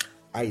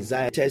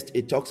Isaiah text,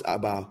 it talks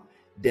about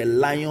the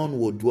lion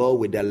will dwell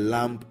with the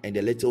lamb and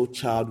the little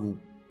child will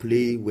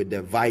play with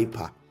the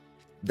viper.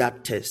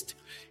 That text,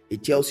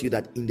 it tells you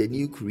that in the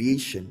new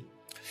creation,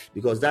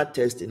 because that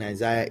text in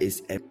Isaiah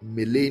is a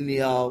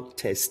millennial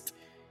text.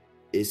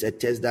 It's a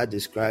text that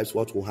describes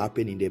what will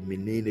happen in the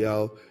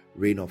millennial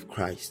reign of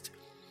Christ.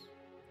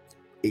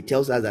 It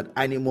tells us that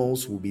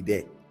animals will be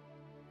there.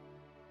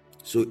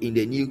 So in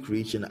the new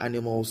creation,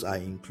 animals are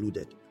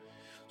included.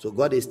 So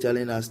God is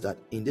telling us that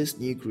in this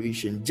new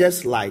creation,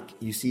 just like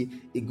you see,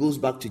 it goes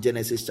back to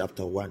Genesis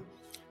chapter 1,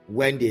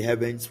 when the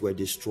heavens were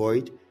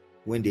destroyed,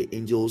 when the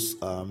angels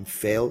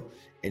fell,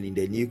 and in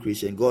the new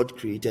creation, God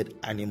created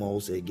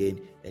animals again,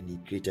 and he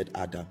created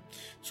Adam.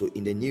 So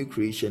in the new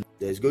creation,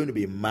 there's going to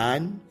be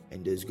man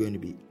and there's going to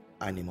be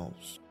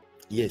animals.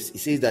 Yes, it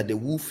says that the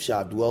wolf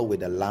shall dwell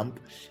with the lamb,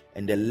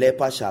 and the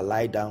leopard shall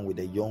lie down with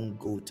the young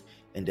goat,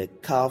 and the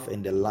calf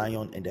and the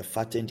lion and the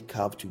fattened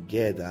calf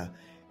together,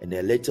 and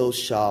the little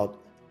child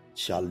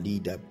shall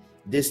lead them.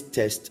 This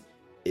test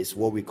is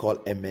what we call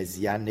a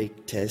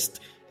messianic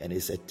test, and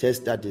it's a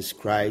test that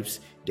describes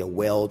the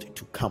world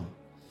to come.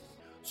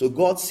 So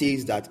God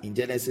says that in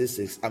Genesis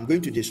 6, I'm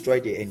going to destroy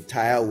the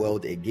entire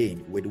world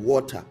again with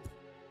water,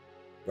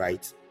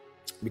 right?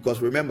 Because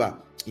remember,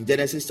 in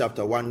Genesis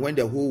chapter 1, when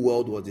the whole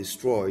world was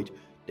destroyed,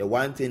 the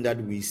one thing that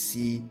we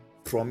see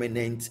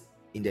prominent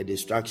in the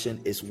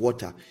destruction is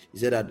water. He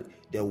said that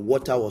the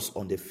water was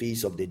on the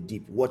face of the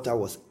deep. Water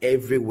was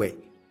everywhere.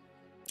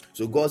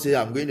 So God said,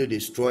 I'm going to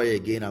destroy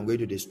again. I'm going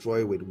to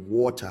destroy with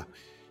water.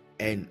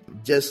 And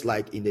just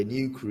like in the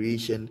new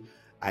creation,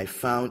 I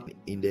found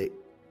in the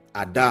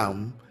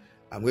Adam,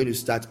 I'm going to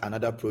start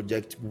another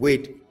project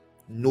with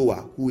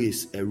Noah, who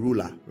is a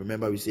ruler.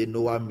 Remember, we say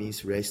Noah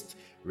means rest.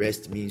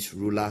 Rest means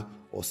ruler,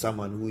 or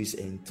someone who is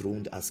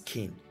enthroned as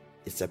king.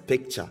 It's a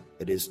picture.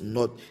 It is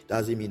not,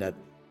 doesn't mean that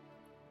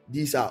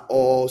these are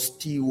all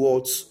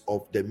stewards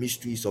of the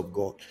mysteries of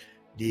God.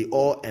 They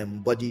all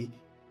embody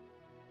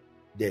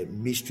the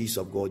mysteries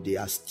of God. They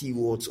are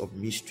stewards of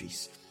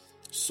mysteries.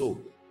 So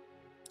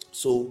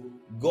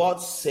God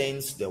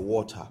sends the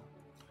water.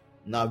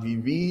 Now we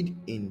read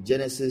in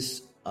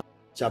Genesis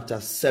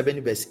chapter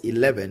 7 verse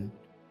 11,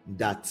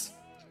 that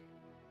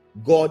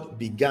God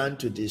began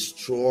to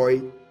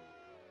destroy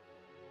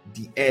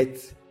the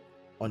earth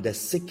on the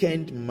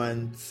second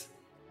month,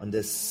 on the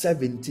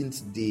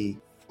 17th day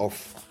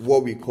of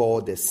what we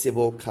call the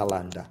civil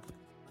calendar,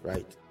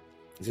 right?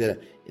 He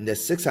said in the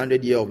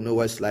 600th year of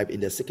Noah's life,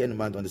 in the second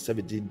month, on the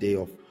 17th day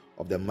of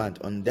the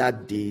month, on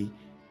that day,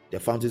 the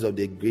fountains of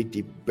the great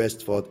deep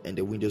burst forth and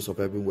the windows of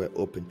heaven were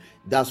open.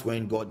 That's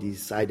when God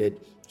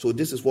decided. So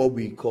this is what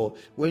we call,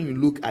 when you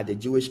look at the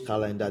Jewish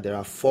calendar, there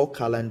are 4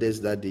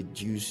 calendars that the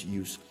Jews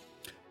use.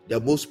 The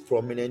most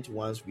prominent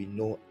ones we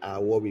know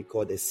are what we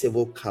call the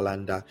civil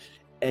calendar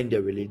and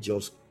the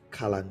religious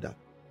calendar.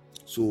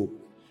 So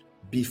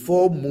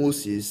before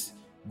Moses,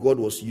 God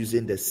was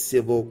using the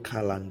civil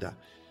calendar.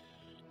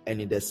 And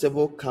in the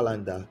civil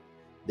calendar,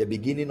 the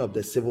beginning of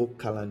the civil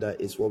calendar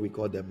is what we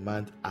call the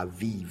month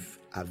Aviv.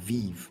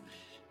 Aviv.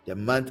 The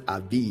month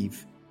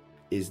Aviv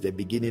is the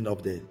beginning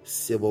of the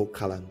civil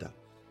calendar.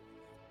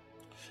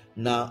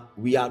 Now,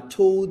 we are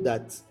told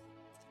that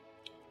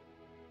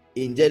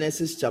in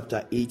Genesis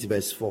chapter 8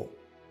 verse 4,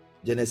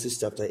 Genesis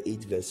chapter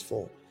 8 verse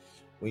 4,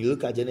 when you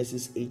look at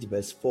Genesis 8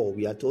 verse 4,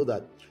 we are told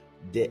that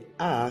the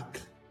ark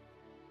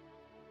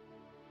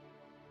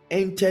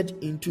entered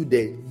into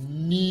the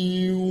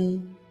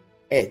new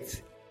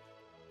earth.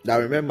 Now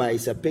remember,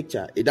 it's a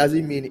picture. It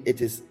doesn't mean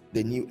it is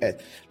the new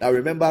earth. Now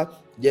remember,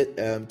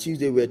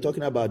 Tuesday we were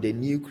talking about the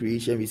new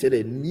creation. We said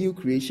a new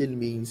creation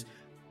means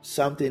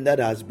something that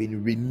has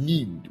been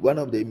renewed. One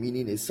of the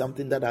meaning is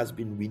something that has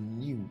been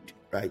renewed,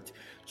 right?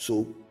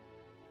 So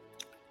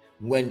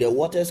when the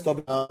waters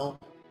come down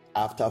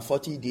after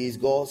 40 days,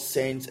 God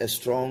sends a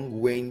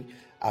strong wind.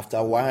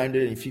 After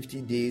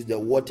 150 days, the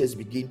waters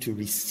begin to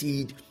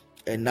recede.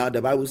 And now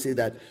the Bible says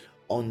that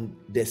on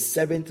the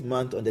 7th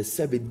month, on the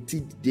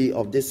 17th day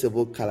of this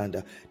civil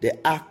calendar, the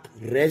ark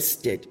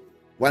rested,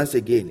 once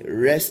again,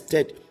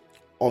 rested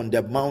on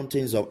the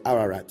mountains of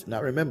Ararat.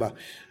 Now remember,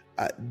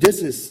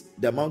 this is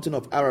the mountain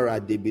of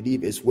Ararat, they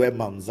believe, is where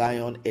Mount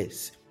Zion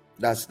is.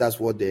 That's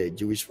what the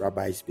Jewish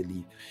rabbis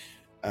believe.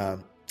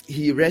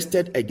 He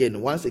rested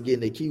again. Once again,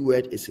 the key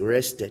word is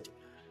rested.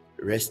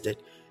 Rested.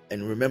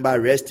 And remember,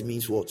 rest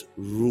means what?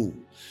 Rule.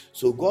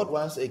 So God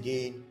once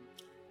again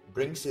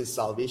brings his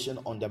salvation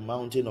on the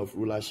mountain of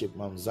rulership,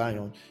 Mount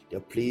Zion, the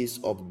place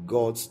of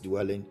God's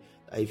dwelling.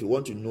 If you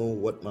want to know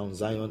what Mount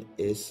Zion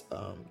is,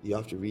 you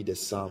have to read the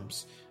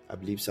Psalms. I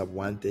believe Psalm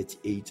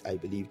 138, I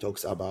believe,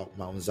 talks about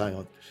Mount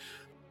Zion.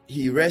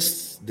 He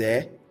rests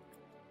there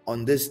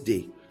on this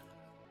day.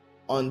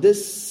 On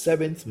this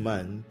 7th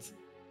month,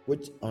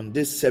 which on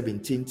this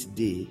 17th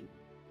day,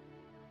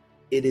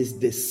 it is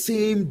the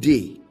same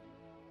day,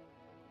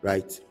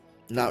 right?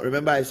 Now,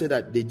 remember I said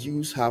that the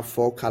Jews have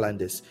 4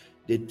 calendars.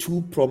 The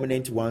 2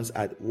 prominent ones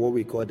are what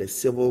we call the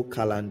civil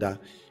calendar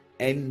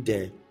and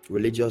the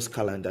religious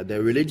calendar.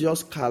 The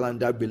religious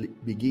calendar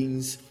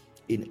begins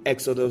in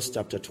Exodus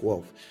chapter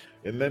 12.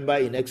 Remember,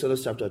 in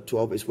Exodus chapter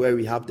 12 is where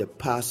we have the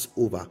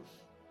Passover.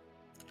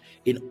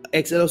 In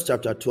Exodus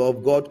chapter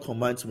 12, God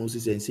commands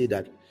Moses and say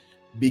that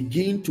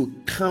begin to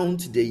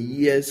count the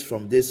years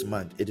from this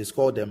month. It is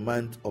called the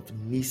month of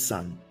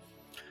Nisan.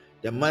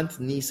 The month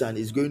Nisan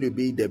is going to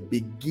be the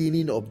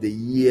beginning of the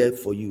year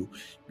for you,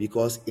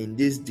 because in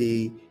this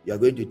day you are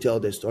going to tell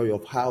the story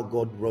of how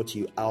God brought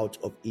you out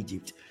of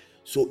Egypt.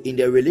 So in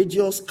the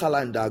religious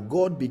calendar,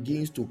 God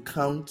begins to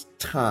count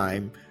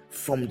time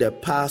from the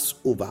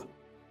Passover.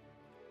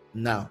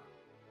 Now,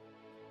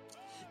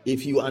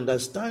 if you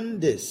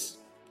understand this,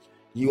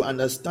 you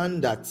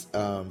understand that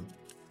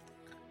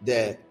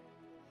the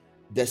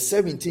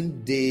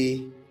 17th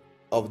day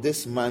of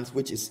this month,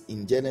 which is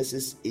in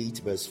Genesis 8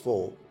 verse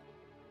 4,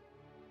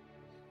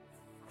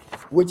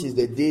 which is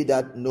the day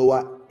that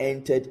Noah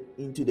entered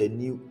into the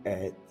new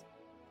earth,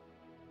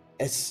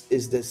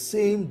 is the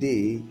same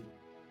day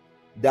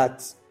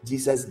that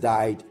Jesus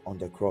died on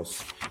the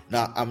cross.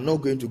 Now, I'm not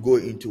going to go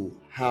into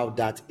how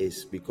that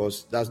is,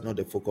 because that's not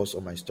the focus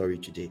of my story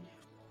today.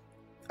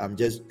 I'm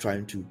just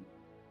trying to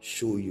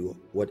show you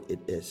what it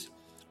is.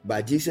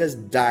 But Jesus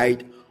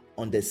died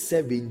on the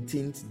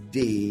 17th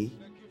day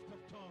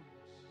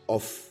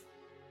of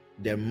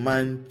the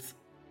month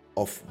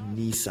of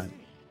Nisan.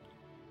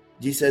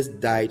 Jesus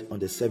died on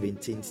the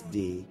 17th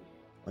day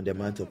on the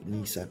month of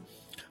Nisan.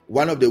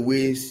 One of the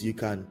ways you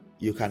can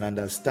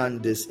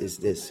understand this is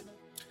this.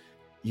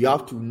 You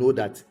have to know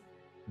that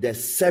the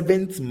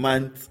 7th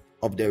month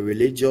of the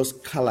religious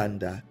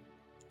calendar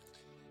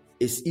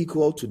is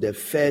equal to the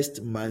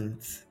 1st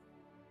month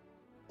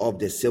of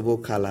the civil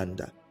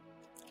calendar.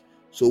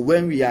 So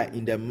when we are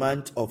in the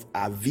month of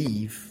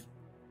Aviv,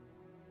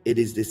 it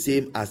is the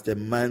same as the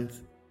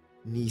month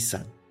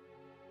Nisan.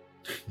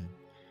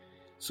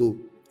 So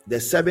the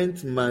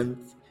 7th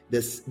month, the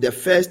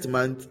 1st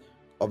month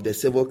of the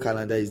civil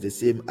calendar is the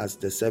same as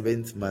the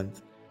 7th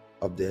month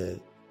of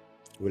the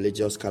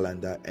religious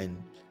calendar,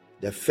 and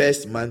the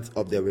 1st month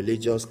of the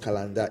religious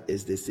calendar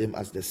is the same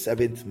as the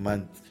 7th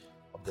month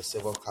of the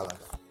civil calendar.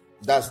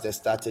 That's the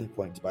starting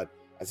point, but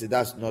I said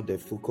that's not the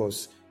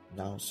focus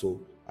now, so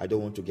I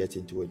don't want to get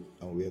into it,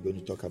 and we are going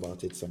to talk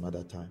about it some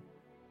other time.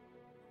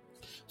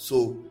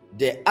 So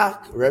the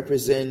ark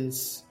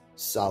represents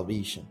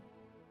salvation,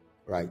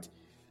 right?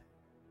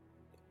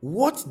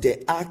 What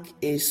the ark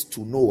is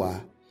to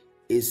Noah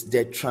is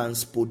the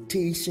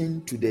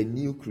transportation to the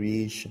new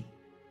creation.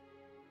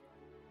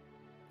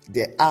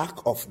 The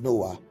ark of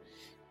Noah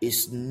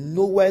is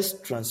Noah's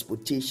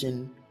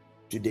transportation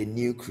to the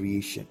new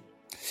creation.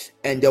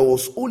 And there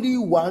was only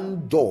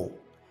one door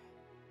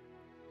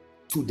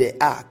to the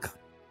ark.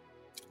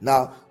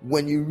 Now,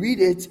 when you read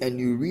it and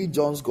you read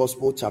John's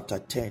Gospel chapter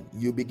 10,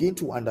 you begin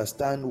to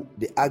understand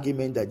the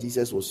argument that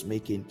Jesus was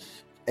making,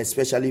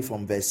 especially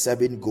from verse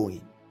 7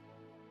 going.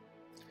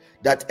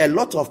 That a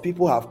lot of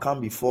people have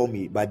come before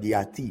me, but they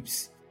are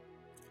thieves.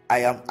 I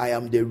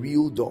am the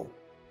real door.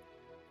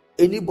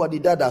 Anybody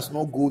that does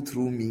not go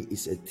through me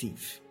is a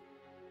thief.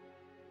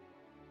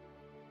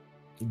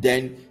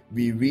 Then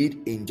we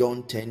read in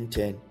John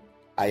 10:10,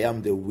 I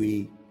am the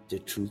way, the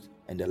truth,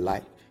 and the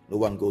life. No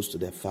one goes to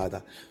the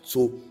Father.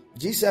 So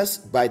Jesus,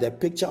 by the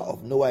picture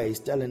of Noah, is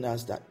telling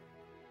us that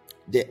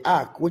the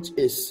ark, which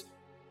is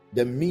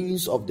the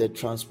means of the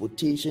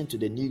transportation to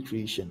the new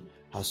creation,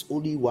 has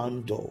only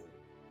one door,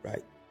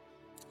 right?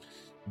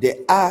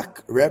 The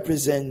ark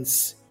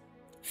represents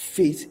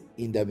faith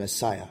in the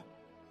Messiah.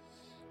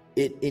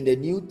 In the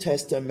New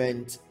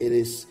Testament, it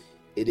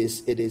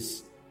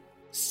is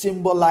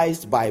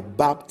symbolized by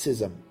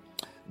baptism.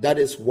 That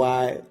is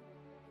why,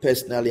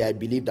 personally, I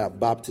believe that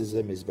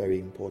baptism is very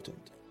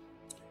important.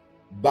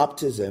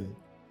 Baptism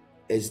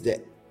is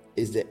the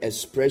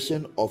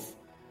expression of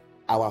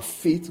our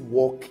faith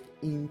walk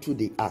into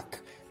the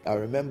ark. Now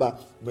remember,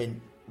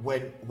 when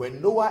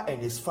Noah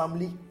and his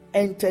family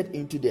entered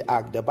into the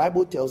ark, the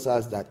Bible tells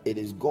us that it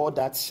is God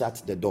that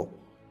shut the door.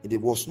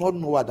 It was not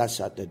Noah that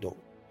shut the door.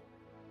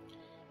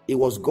 It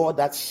was God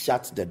that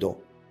shut the door.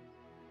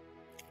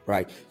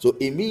 Right? So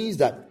it means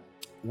that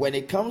when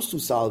it comes to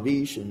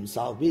salvation,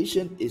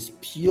 salvation is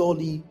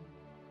purely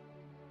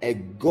a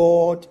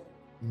God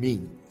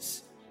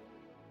means.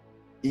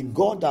 If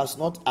God does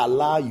not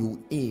allow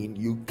you in,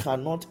 you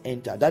cannot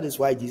enter. That is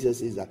why Jesus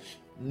says that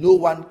no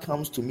one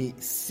comes to me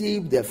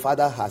save the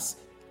Father has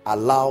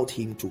allowed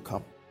him to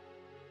come.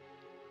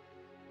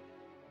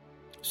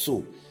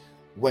 So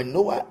when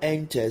Noah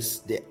enters,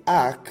 the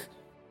ark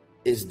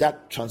is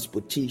that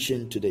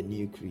transportation to the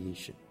new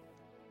creation.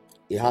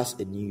 It has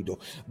a new door.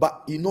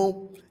 But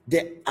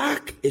the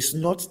ark is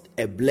not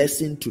a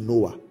blessing to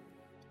Noah.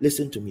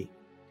 Listen to me.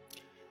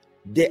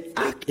 The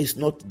ark is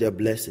not the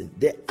blessing.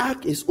 The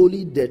ark is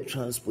only the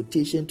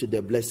transportation to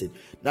the blessing.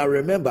 Now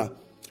remember,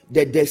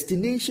 the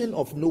destination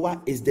of Noah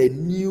is the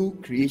new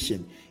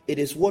creation. It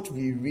is what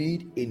we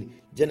read in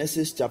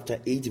Genesis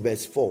chapter 8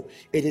 verse 4.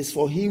 It is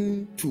for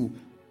him to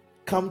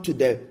come to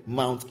the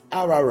Mount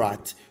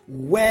Ararat,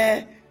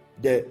 where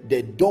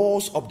the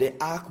doors of the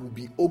ark will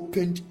be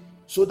opened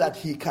so that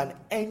he can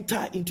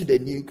enter into the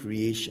new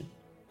creation.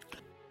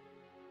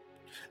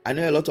 I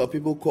know a lot of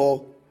people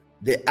call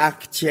the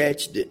Ark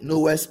Church, the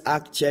Noah's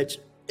Ark Church.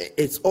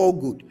 It's all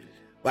good.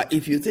 But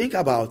if you think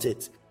about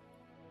it,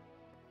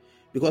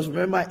 because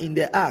remember in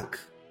the ark,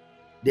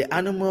 the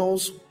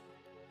animals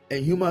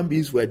and human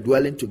beings were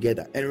dwelling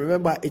together. And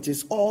remember, it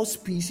is all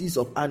species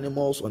of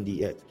animals on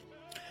the earth.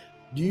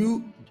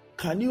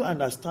 Can you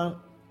understand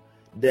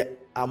the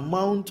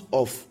amount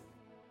of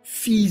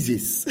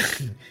feces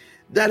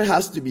that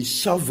has to be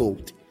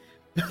shoveled?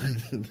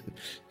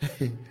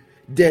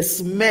 The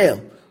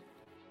smell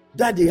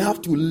that they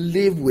have to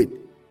live with.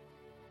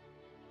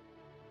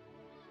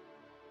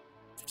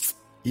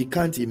 You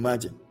can't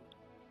imagine.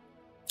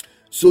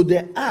 So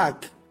the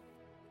ark,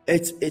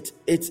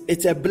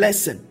 it's a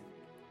blessing,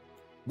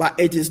 but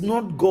it is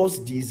not God's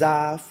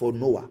desire for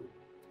Noah.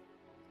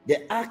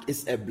 The ark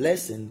is a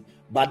blessing,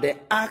 but the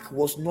ark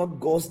was not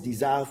God's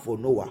desire for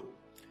Noah.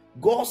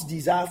 God's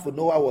desire for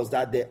Noah was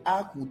that the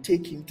ark would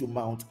take him to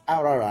Mount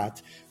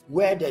Ararat,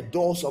 where the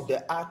doors of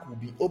the ark will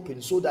be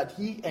open so that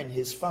he and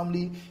his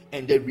family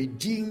and the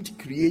redeemed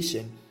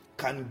creation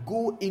can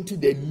go into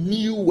the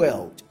new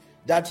world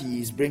that he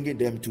is bringing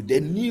them to, the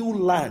new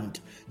land,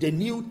 the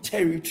new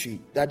territory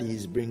that he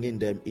is bringing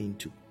them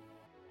into.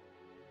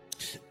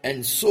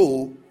 And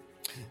so,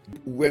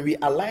 when we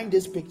align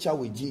this picture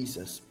with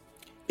Jesus,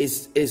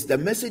 is the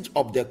message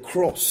of the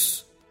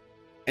cross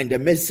and the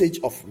message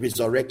of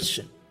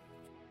resurrection.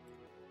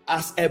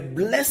 As a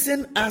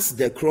blessing as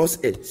the cross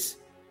is,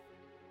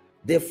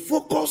 the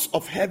focus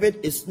of heaven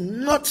is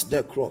not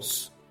the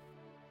cross.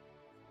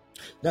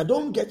 Now,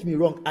 don't get me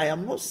wrong. I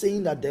am not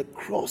saying that the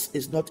cross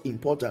is not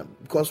important,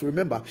 because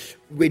remember,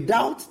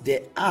 without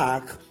the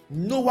ark,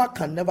 Noah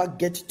can never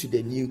get to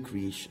the new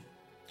creation.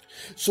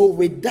 So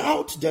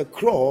without the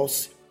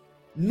cross,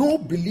 no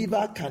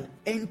believer can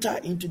enter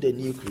into the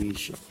new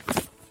creation.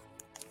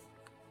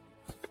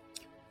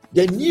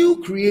 The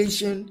new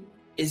creation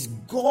is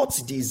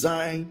God's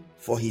design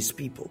for his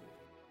people.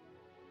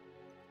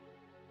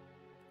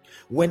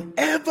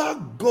 Whenever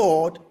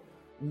God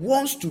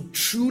wants to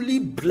truly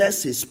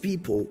bless his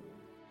people,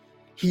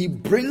 he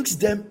brings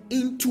them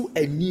into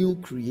a new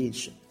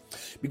creation.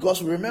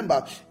 Because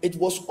remember, it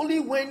was only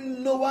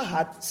when Noah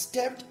had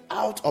stepped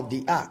out of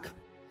the ark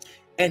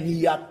and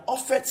he had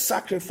offered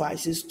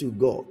sacrifices to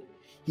God,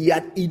 he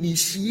had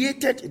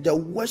initiated the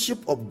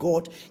worship of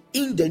God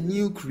in the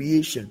new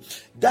creation.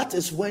 That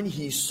is when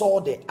he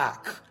saw the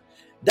ark.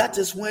 That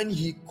is when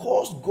he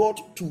caused God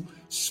to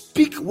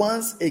speak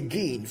once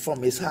again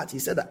from his heart. He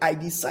said, I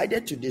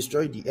decided to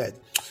destroy the earth,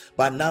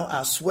 but now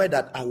I swear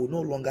that I will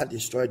no longer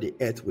destroy the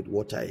earth with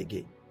water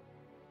again.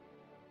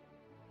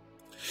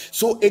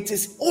 So it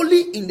is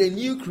only in the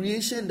new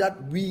creation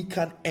that we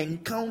can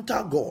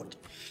encounter God.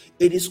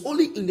 It is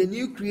only in the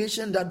new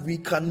creation that we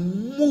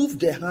can move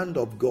the hand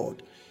of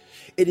God.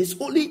 It is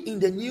only in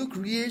the new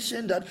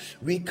creation that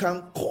we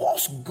can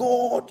cause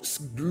God's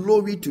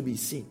glory to be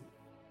seen.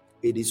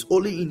 It is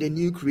only in the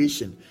new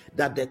creation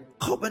that the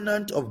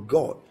covenant of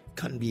God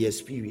can be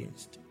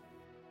experienced.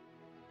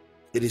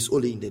 It is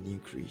only in the new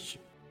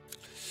creation.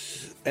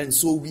 And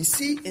so we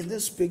see in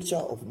this picture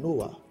of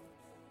Noah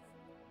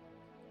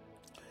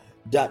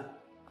that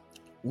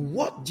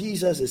what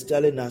Jesus is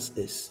telling us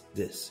is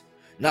this.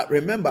 Now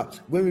remember,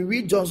 when we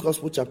read John's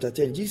Gospel chapter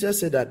 10, Jesus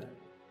said that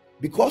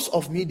because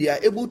of me, they are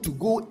able to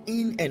go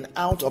in and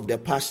out of the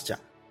pasture.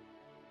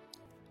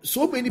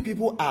 So many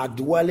people are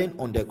dwelling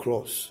on the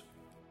cross.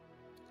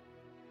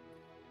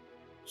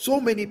 So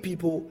many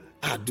people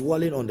are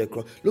dwelling on the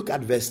cross. Look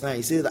at verse 9.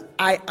 He says that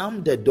I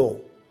am the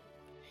door.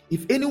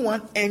 If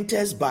anyone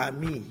enters by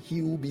me,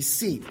 he will be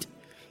saved,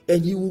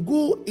 and he will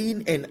go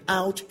in and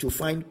out to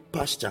find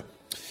pasture.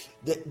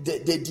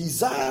 The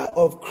desire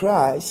of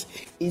Christ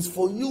is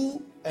for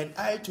you and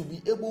I to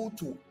be able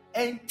to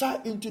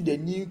enter into the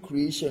new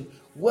creation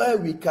where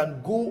we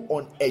can go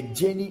on a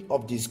journey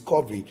of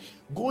discovery.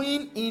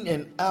 Going in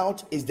and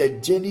out is the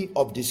journey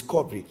of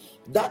discovery.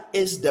 That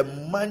is the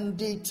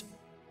mandate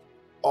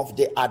of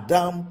the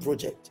Adam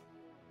project.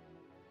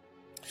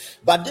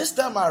 But this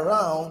time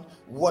around,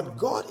 what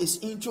God is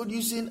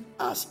introducing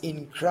us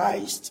in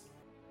Christ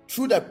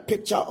through the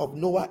picture of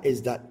Noah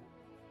is that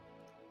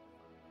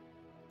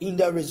in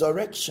the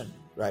resurrection,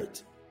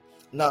 right?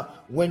 Now,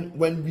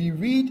 when we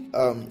read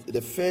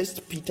the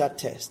first Peter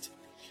text,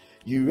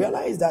 you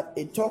realize that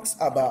it talks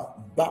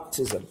about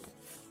baptism.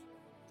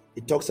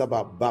 It talks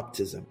about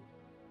baptism.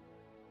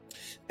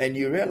 And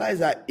you realize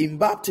that in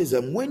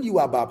baptism, when you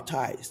are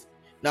baptized,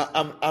 now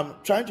I'm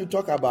trying to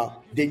talk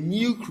about the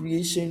new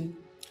creation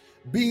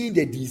being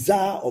the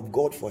desire of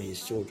God for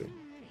his children.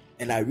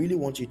 And I really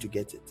want you to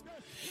get it.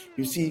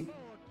 You see,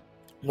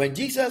 when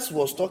Jesus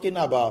was talking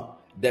about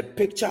the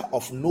picture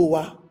of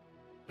Noah,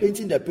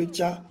 painting the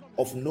picture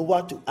of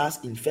Noah to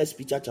us in 1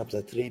 Peter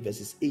chapter 3,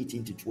 verses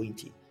 18 to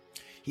 20,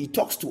 he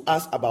talks to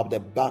us about the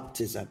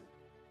baptism.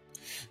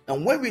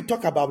 And when we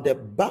talk about the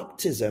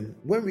baptism,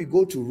 when we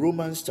go to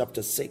Romans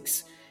chapter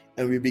 6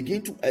 and we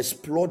begin to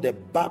explore the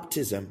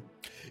baptism,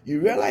 you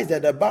realize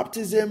that the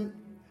baptism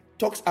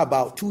talks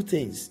about two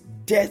things: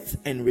 death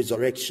and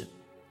resurrection.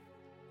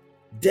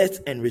 Death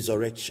and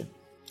resurrection.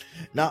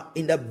 Now,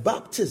 in the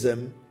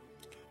baptism,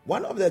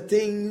 one of the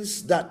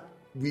things that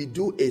we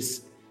do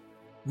is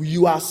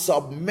you are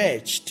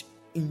submerged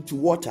into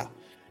water.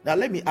 Now,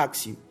 let me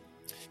ask you,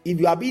 if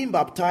you are being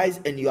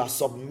baptized and you are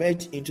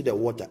submerged into the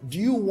water, do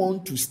you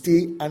want to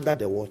stay under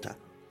the water?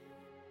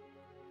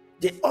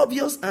 The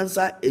obvious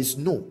answer is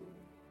no.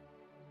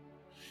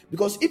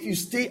 Because if you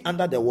stay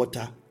under the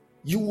water,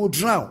 you will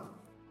drown.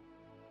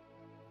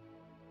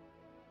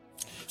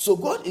 So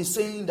God is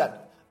saying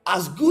that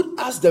as good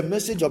as the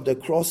message of the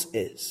cross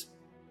is,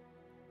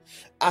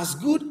 as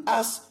good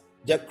as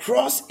the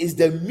cross is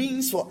the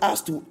means for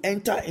us to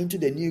enter into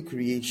the new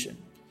creation,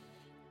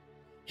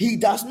 he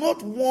does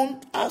not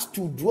want us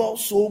to dwell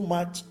so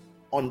much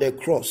on the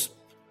cross.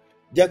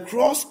 The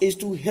cross is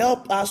to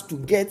help us to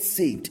get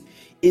saved.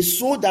 It's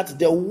so that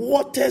the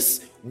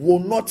waters will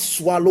not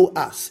swallow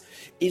us.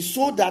 It's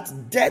so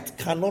that death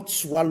cannot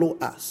swallow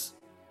us.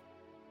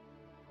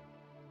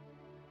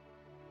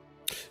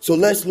 So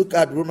let's look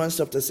at Romans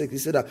chapter 6. He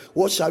said that,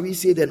 what shall we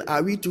say then?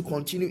 Are we to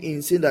continue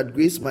in sin that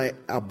grace might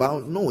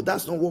abound? No,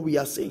 that's not what we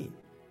are saying.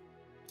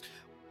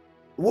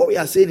 What we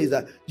are saying is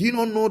that, do you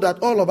not know that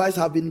all of us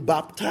have been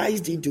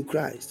baptized into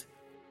Christ?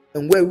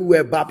 And where we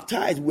were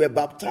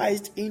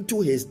baptized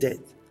into his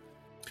death.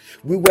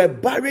 We were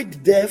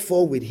buried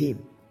therefore with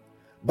him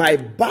by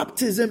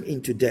baptism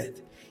into death,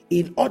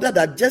 in order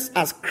that just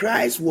as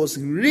Christ was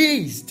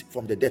raised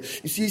from the dead.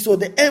 You see, so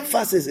the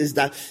emphasis is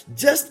that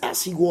just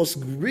as he was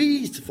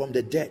raised from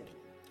the dead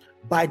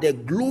by the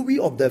glory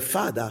of the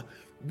Father,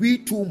 we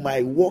too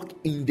might walk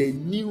in the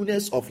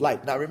newness of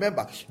life. Now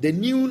remember, the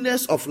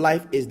newness of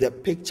life is the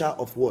picture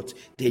of what?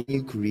 The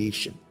new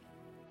creation.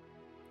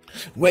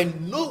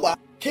 When Noah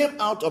came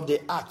out of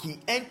the ark, he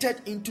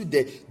entered into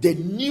the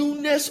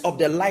newness of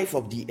the life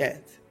of the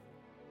earth.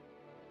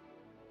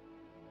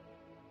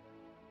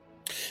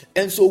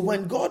 And so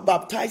when God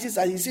baptizes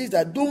us, he says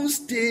that don't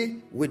stay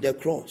with the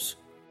cross.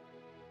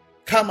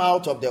 Come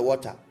out of the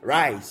water,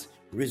 rise,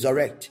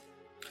 resurrect,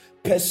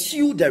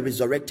 pursue the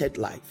resurrected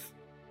life.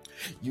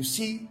 You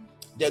see,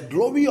 The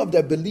glory of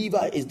the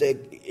believer is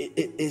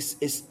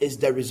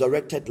the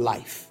resurrected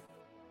life.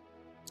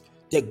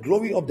 The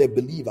glory of the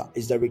believer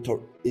is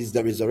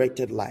the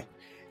resurrected life.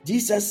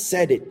 Jesus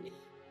said it.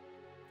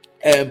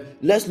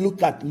 Let's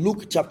look at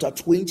Luke chapter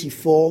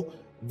 24,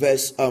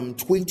 verse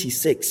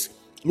 26.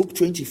 Luke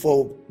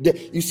 24.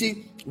 You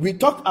see, we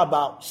talk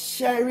about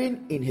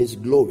sharing in his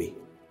glory.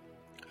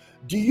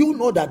 Do you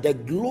know that the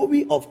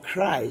glory of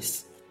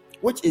Christ,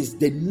 which is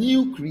the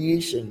new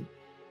creation,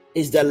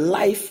 is the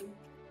life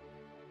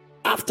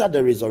after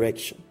the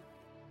resurrection?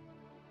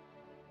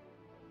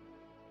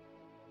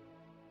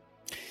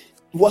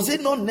 Was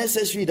it not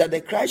necessary that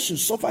the Christ should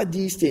suffer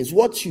these things?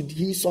 What should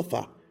he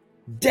suffer?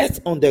 Death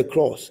on the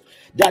cross,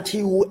 that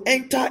he will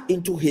enter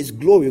into his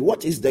glory.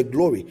 What is the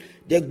glory?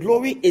 The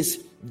glory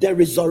is the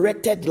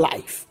resurrected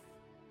life,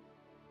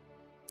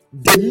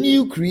 the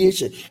new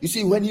creation. You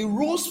see, when he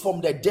rose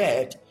from the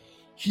dead,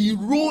 he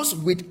rose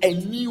with a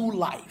new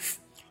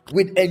life,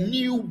 with a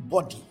new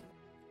body,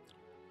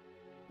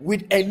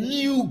 with a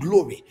new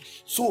glory.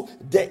 So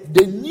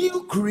the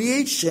new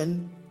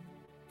creation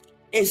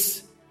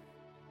is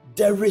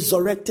the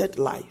resurrected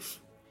life,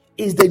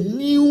 is the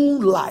new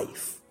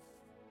life.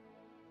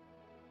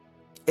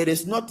 It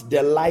is not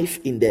the life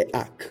in the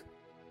ark.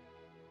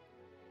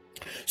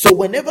 So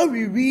whenever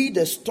we read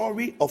the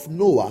story of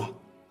Noah,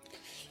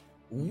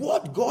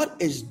 what God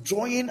is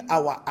drawing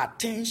our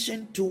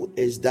attention to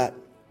is that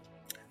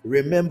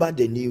remember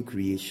the new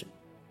creation.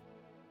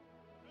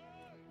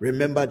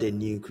 Remember the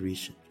new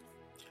creation.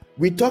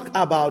 We talk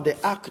about the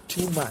ark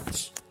too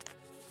much.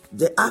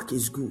 The ark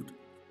is good,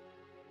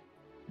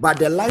 but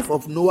the life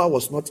of Noah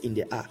was not in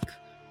the ark.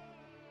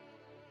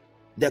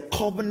 The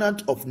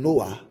covenant of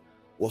Noah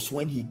was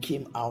when he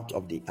came out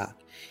of the ark.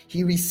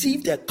 He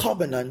received a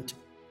covenant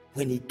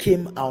when he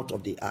came out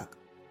of the ark.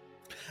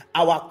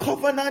 Our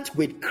covenant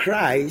with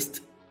Christ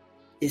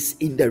is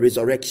in the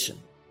resurrection,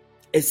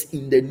 it's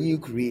in the new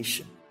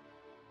creation.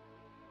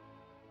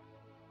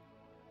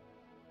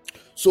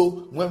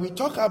 So when we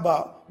talk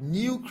about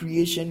new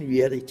creation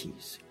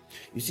realities,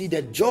 you see,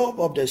 the job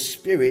of the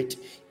Spirit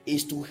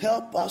is to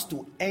help us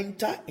to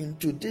enter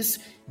into this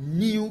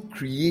new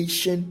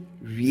creation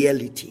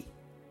reality.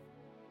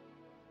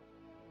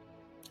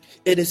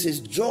 It is his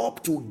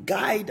job to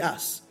guide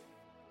us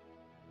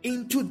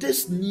into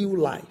this new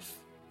life.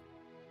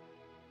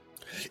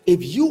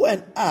 If you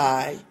and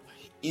I,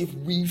 if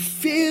we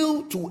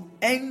fail to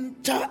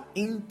enter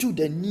into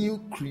the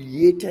new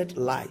created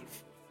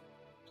life,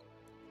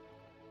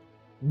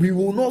 we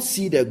will not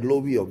see the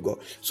glory of God.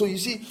 So you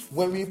see,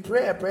 when we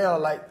pray a prayer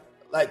like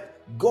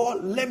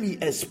God, let me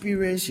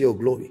experience your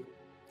glory,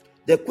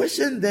 the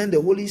question then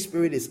the Holy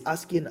Spirit is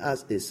asking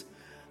us is,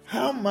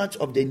 how much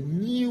of the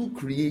new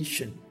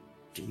creation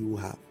do you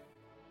have?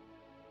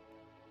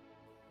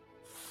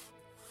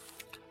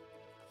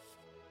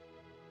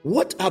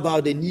 What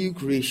about the new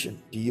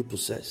creation do you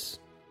possess?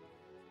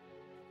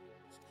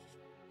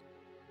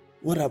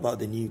 What about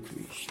the new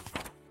creation?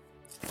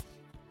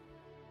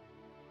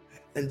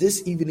 And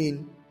this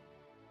evening,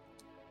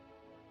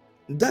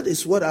 that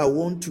is what I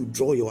want to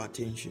draw your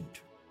attention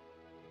to.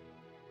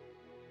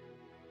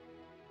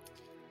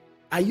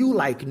 Are you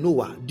like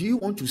Noah? Do you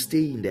want to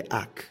stay in the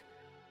ark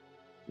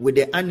with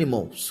the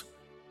animals,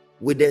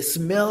 with the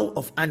smell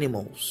of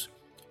animals,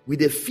 with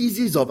the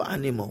feces of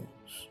animals,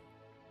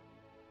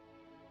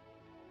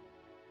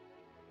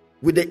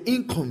 with the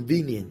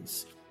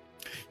inconvenience?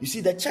 You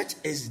see, the church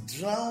is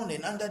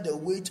drowning under the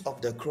weight of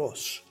the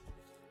cross.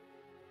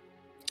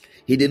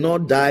 He did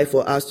not die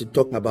for us to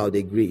talk about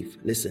the grave.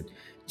 Listen,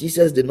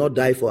 Jesus did not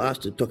die for us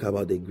to talk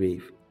about the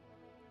grave.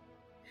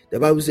 The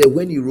Bible says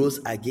when he rose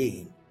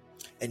again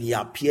and he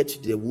appeared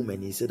to the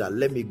woman, he said that,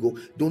 let me go.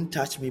 Don't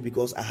touch me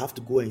because I have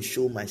to go and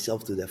show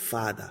myself to the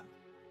Father.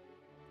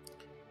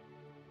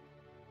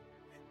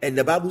 And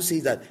the Bible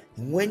says that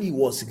when he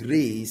was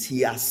raised,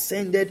 he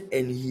ascended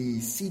and he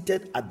is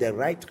seated at the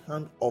right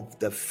hand of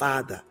the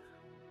Father.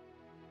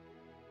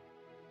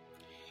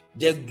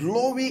 The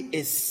glory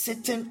is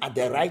sitting at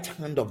the right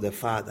hand of the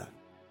Father.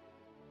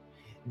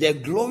 The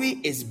glory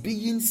is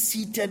being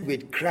seated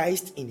with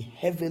Christ in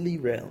heavenly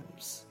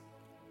realms.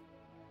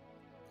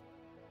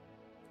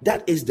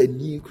 That is the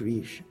new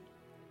creation.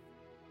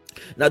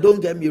 Now,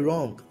 don't get me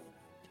wrong.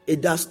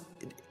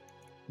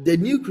 The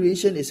new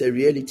creation is a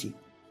reality,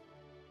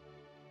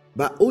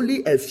 but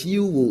only a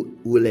few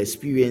will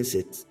experience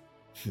it.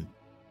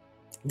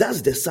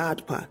 That's the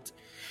sad part.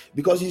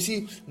 Because you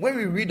see, when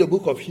we read the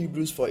book of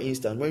Hebrews, for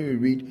instance, when we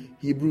read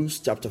Hebrews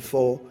chapter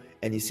 4,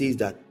 and it says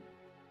that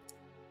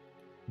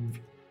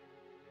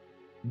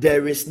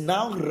there is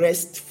now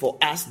rest for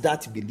us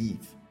that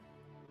believe.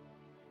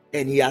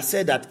 And he has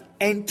said that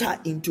enter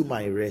into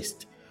my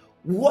rest.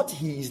 What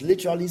he is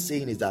literally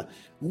saying is that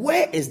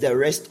where is the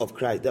rest of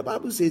Christ? The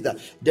Bible says that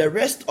the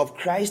rest of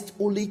Christ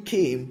only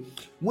came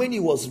when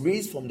he was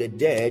raised from the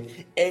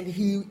dead and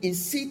he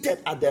is seated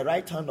at the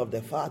right hand of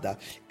the Father.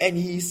 And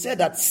he said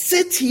that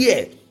sit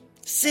here,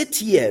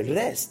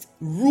 rest,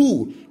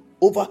 rule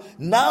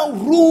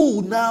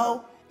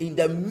now in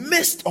the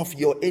midst of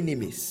your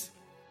enemies.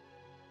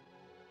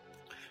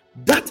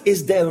 That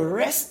is the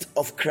rest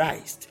of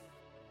Christ.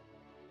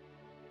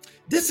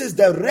 This is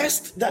the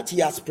rest that he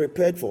has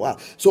prepared for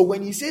us. So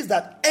when he says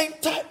that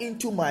enter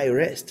into my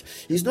rest,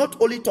 he's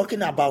not only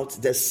talking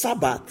about the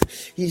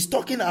Sabbath, he's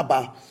talking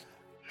about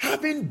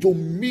having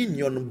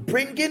dominion,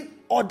 bringing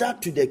order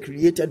to the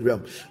created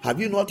realm.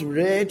 Have you not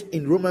read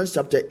in Romans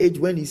chapter 8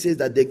 when he says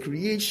that the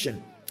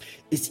creation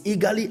is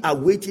eagerly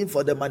awaiting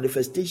for the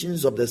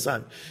manifestations of the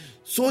Son,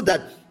 so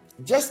that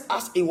just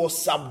as it was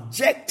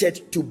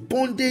subjected to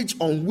bondage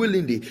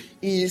unwillingly,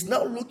 he is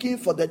now looking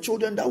for the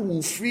children that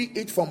will free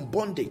it from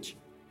bondage.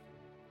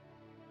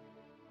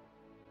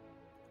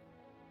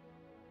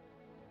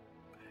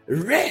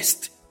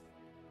 Rest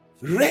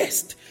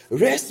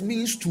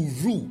means to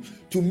rule,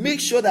 to make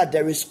sure that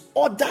there is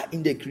order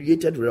in the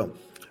created realm.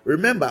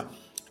 Remember,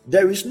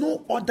 there is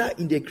no order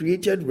in the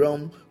created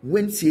realm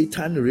when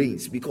Satan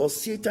reigns, because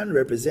Satan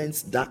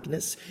represents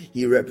darkness,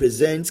 he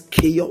represents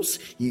chaos,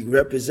 he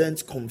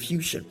represents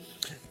confusion.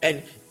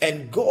 And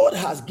God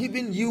has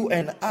given you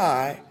and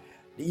I,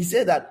 he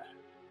said that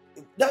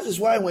is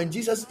why when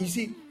Jesus, you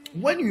see,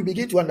 when you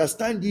begin to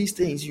understand these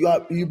things,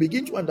 you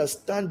begin to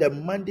understand the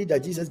mandate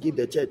that Jesus gave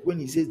the church when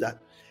he says that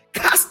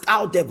cast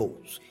out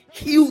devils,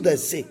 heal the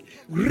sick,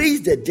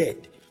 raise the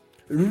dead,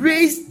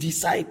 raise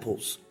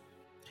disciples.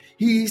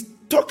 He is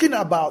talking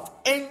about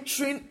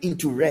entering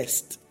into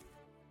rest.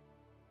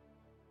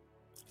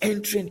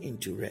 Entering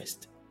into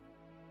rest.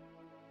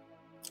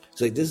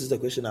 So this is the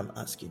question I'm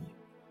asking you.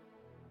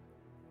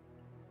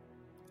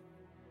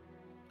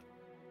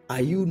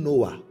 Are you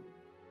Noah?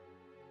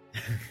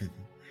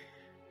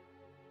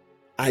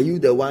 Are you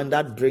the one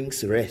that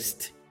brings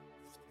rest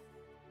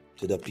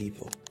to the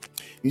people?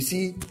 You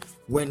see,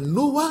 when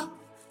Noah,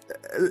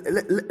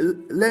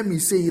 let me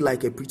say it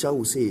like a preacher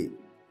will say it.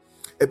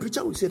 A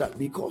preacher will say that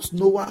because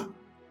Noah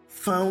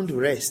found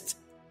rest,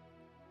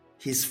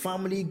 his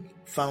family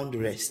found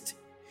rest.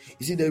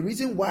 You see, the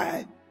reason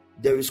why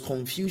there is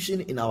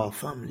confusion in our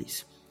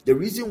families, the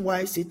reason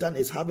why Satan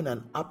is having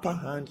an upper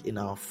hand in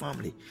our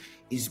family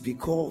is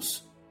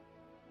because,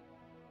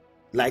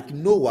 like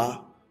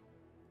Noah,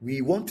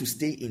 we want to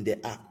stay in the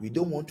ark. We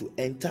don't want to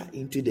enter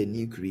into the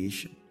new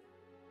creation.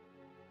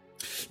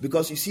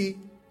 Because you see,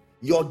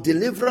 your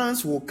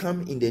deliverance will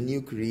come in the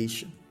new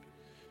creation.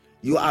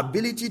 Your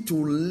ability to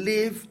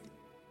live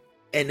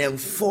and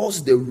enforce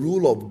the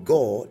rule of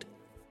God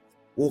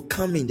will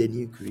come in the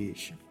new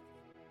creation.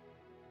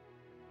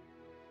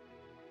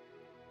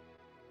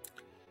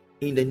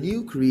 In the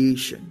new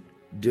creation,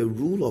 the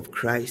rule of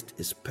Christ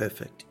is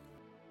perfect.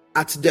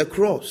 At the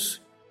cross,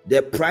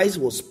 the price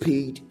was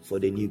paid for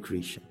the new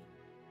creation.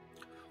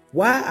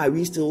 Why are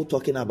we still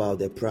talking about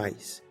the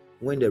price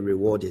when the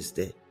reward is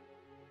there?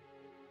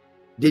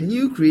 The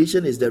new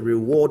creation is the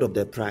reward of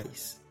the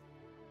price.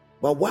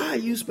 But why are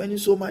you spending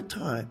so much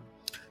time?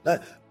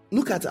 Like,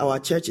 look at our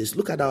churches,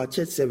 look at our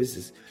church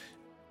services.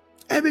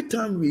 Every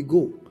time we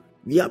go,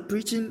 we are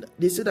preaching,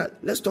 they say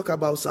that let's talk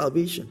about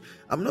salvation.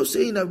 I'm not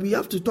saying that we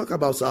have to talk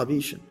about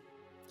salvation.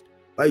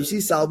 But you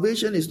see,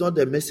 salvation is not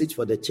the message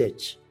for the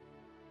church.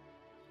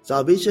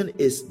 Salvation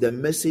is the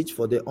message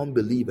for the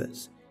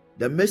unbelievers.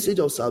 The message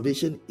of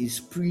salvation is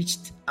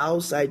preached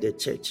outside the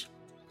church.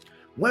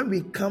 When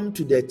we come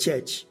to the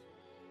church,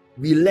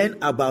 we learn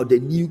about the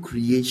new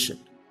creation.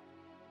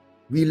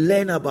 We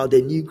learn about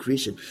the new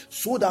creation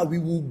so that we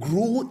will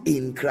grow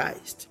in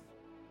Christ.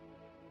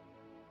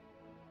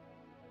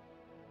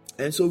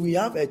 And so we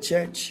have a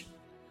church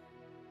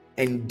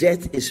and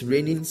death is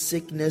reigning,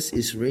 sickness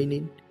is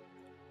reigning,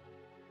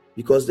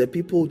 because the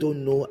people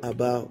don't know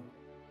about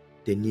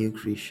the new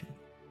creation.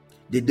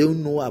 They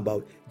don't know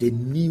about the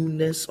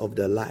newness of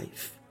the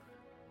life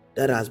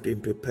that has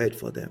been prepared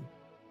for them.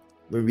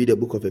 When we read the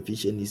book of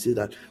Ephesians, he says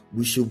that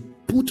we should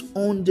put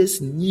on this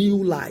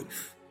new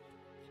life.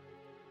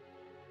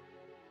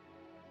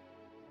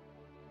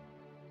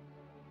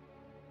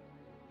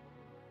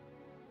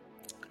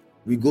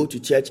 We go to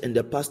church and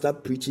the pastor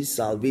preaches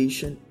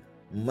salvation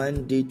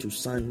Monday to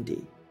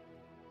Sunday,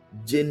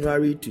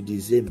 January to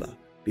December,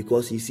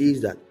 because he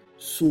says that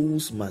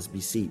souls must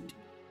be saved.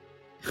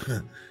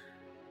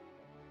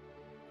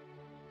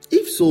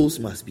 If souls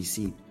must be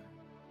saved,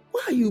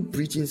 why are you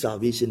preaching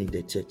salvation in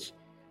the church?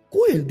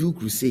 Go and do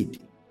crusade.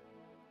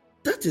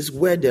 That is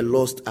where the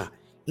lost are.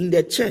 In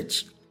the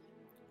church,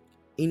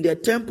 in the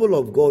temple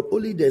of God,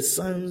 only the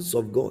sons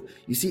of God.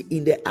 You see,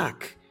 in the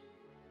ark,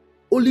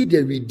 only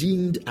the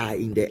redeemed are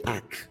in the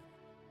ark.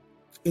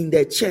 In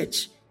the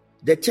church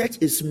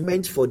is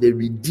meant for the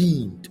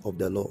redeemed of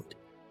the Lord.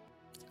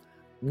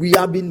 We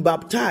have been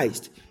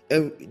baptized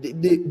and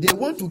they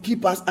want to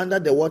keep us under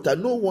the water.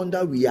 No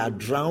wonder we are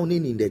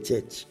drowning in the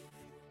church.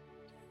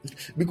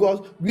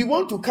 Because we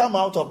want to come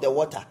out of the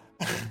water.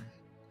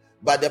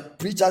 But the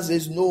preacher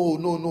says,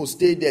 no,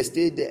 stay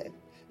there.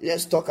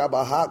 Let's talk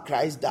about how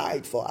Christ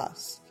died for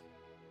us.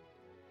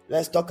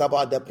 Let's talk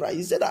about the price.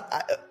 He said,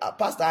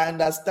 Pastor, I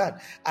understand.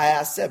 I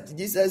accept.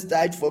 Jesus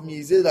died for me.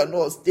 He said,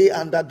 no, stay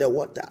under the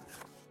water.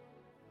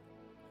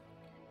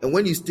 And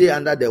when you stay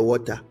under the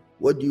water,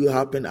 what do you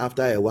happen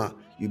after a while?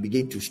 You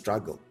begin to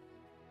struggle.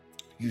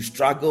 You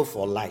struggle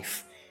for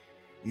life.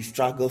 You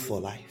struggle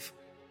for life.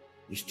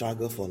 You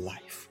struggle for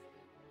life.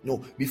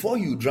 No, before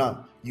you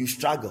drown, you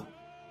struggle.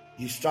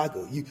 You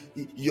struggle.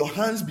 Your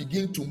hands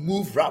begin to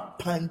move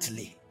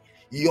rapidly.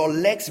 Your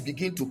legs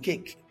begin to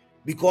kick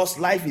because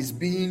life is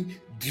being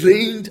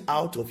drained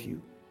out of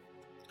you.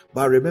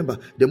 But remember,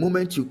 the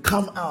moment you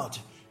come out,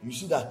 you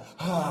see that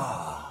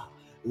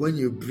when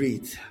you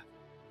breathe,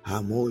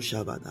 all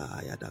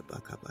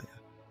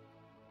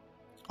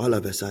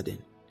of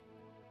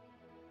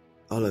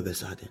a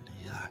sudden,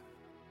 yeah.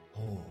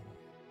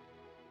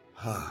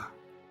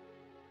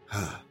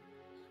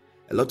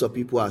 A lot of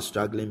people are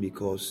struggling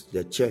because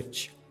the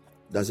church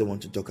doesn't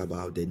want to talk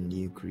about the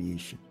new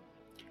creation,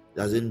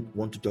 doesn't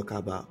want to talk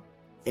about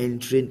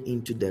entering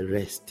into the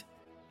rest.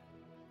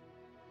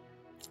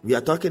 We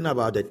are talking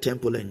about the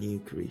temple and new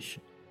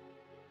creation.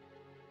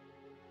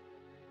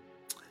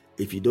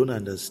 If you don't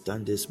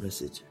understand this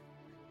message,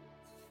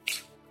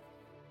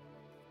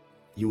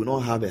 you will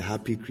not have a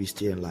happy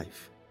Christian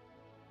life.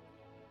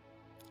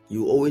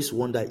 You always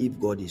wonder if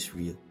God is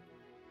real.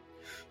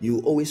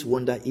 You always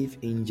wonder if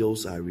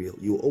angels are real.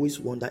 You always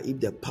wonder if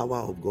the power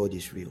of God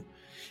is real.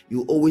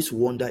 You always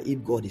wonder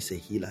if God is a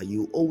healer.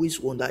 You always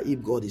wonder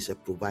if God is a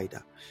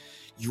provider.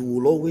 You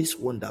will always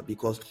wonder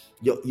because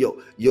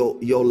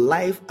your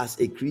life as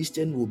a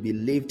Christian will be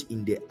lived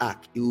in the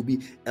ark. It will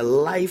be a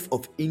life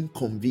of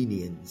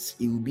inconvenience.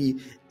 It will be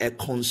a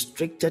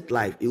constricted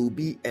life. It will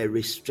be a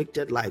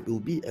restricted life. It will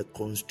be a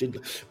constrained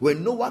life.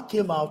 When Noah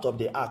came out of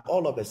the ark,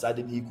 all of a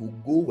sudden he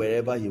could go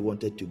wherever he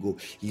wanted to go.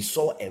 He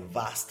saw a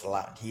vast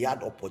land. He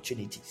had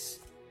opportunities.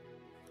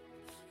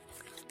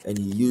 And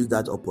he used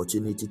that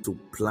opportunity to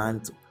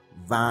plant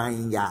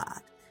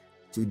vineyard,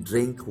 to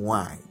drink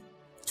wine,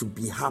 to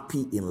be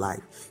happy in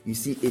life. You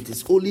see, it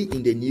is only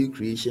in the new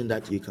creation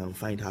that you can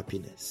find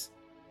happiness.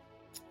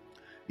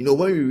 You know,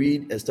 when we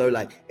read a story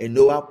like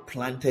Noah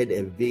planted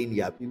a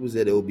vineyard, people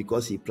said, oh,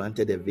 because he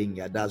planted a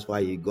vineyard, that's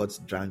why he got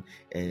drunk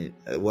and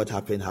what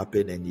happened,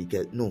 and he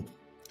get no.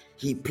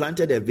 He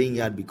planted a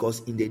vineyard because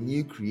in the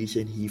new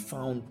creation, he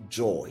found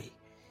joy.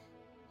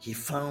 He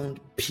found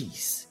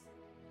peace.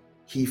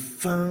 He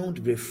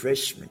found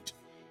refreshment.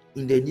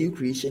 In the new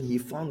creation, he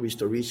found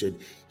restoration.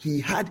 He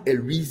had a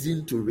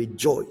reason to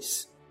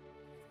rejoice.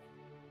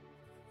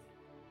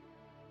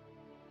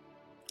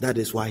 That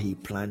is why he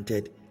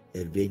planted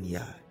a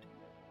vineyard,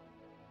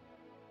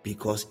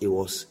 because it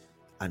was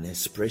an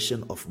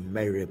expression of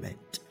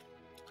merriment.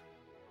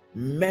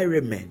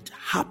 Merriment,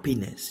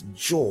 happiness,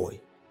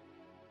 joy.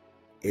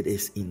 It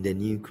is in the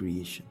new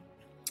creation.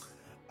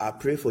 I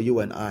pray for you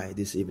and I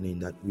this evening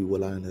that we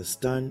will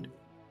understand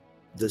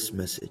this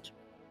message.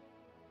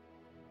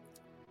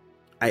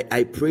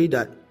 I pray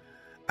that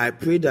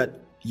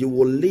you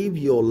will live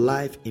your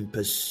life in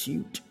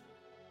pursuit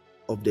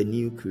of the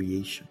new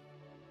creation.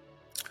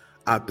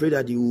 I pray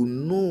that you will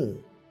know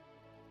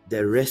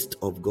the rest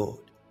of God.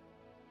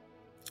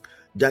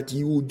 That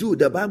you will do.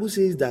 The Bible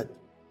says that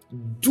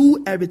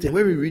do everything.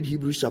 When we read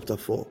Hebrews chapter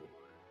 4,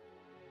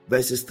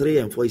 verses 3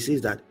 and 4, it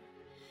says that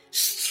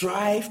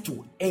strive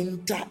to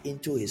enter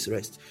into his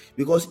rest.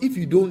 Because if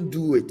you don't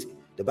do it,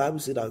 the Bible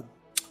says that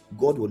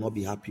God will not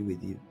be happy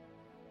with you.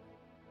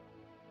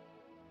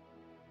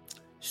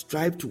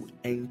 Strive to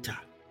enter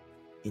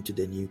into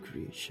the new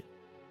creation.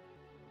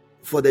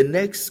 For the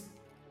next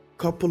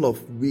couple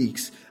of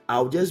weeks,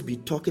 I'll just be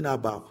talking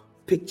about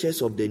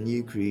pictures of the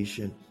new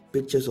creation.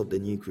 Pictures of the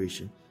new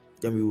creation.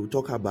 Then we will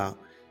talk about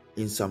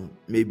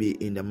maybe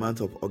in the month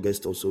of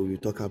August or so, we'll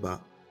talk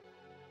about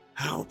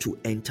how to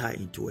enter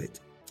into it.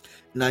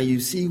 Now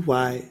you see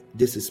why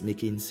this is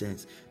making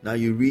sense. Now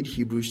you read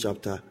Hebrews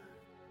chapter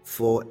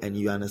 4 and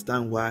you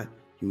understand why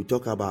he will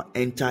talk about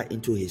enter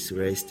into his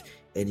rest,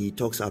 and he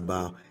talks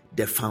about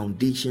the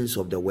foundations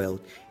of the world,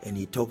 and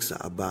he talks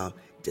about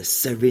the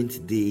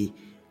seventh day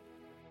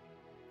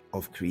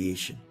of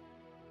creation.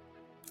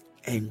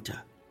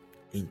 Enter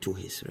into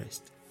his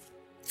rest.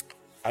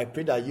 I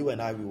pray that you and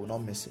I, we will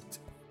not miss it.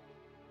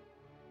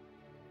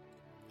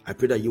 I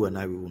pray that you and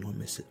I, we will not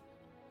miss it.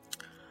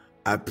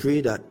 I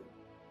pray that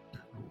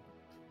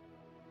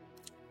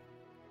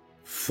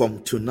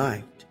from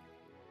tonight,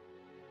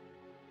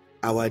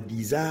 our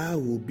desire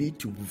will be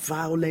to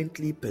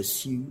violently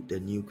pursue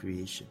the new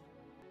creation.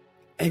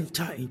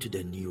 Enter into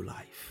the new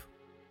life,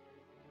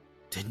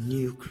 the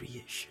new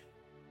creation.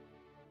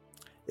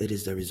 It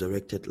is the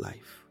resurrected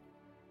life.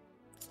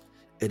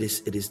 It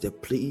is the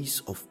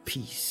place of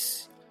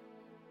peace.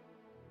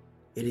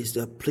 It is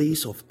the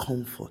place of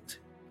comfort.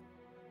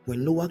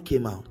 When Noah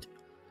came out,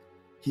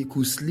 he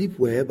could sleep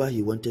wherever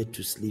he wanted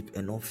to sleep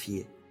and not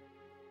fear.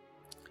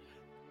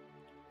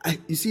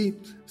 You see,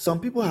 some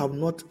people have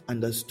not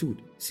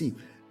understood. See,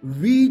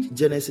 read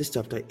Genesis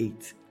chapter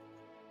 8.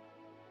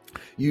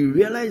 You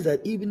realize that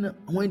even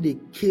when they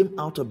came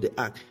out of the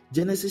ark,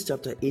 Genesis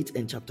chapter 8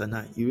 and chapter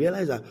 9, you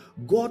realize that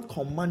God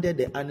commanded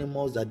the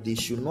animals that they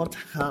should not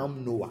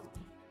harm Noah.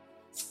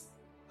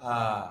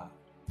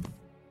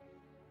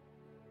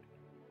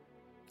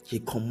 He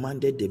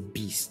commanded the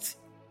beasts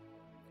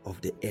of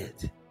the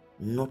earth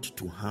not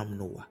to harm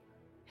Noah.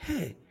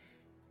 Hey,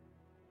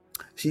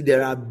 See,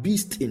 there are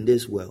beasts in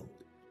this world.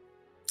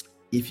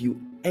 If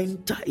you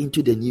enter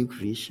into the new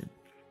creation,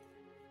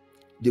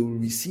 they will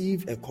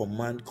receive a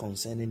command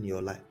concerning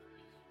your life.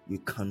 You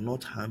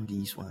cannot harm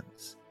these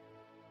ones.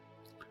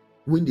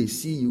 When they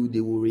see you,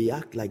 they will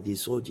react like they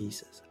saw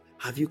Jesus.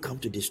 Have you come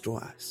to destroy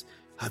us?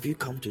 Have you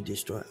come to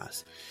destroy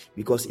us?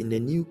 Because in the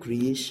new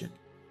creation,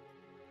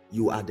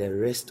 you are the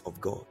rest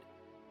of God.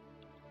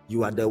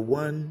 You are the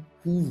one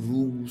who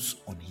rules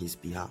on his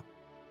behalf.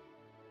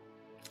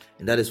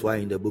 And that is why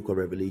in the book of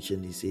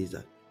Revelation, he says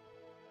that,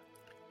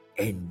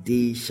 and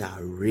they shall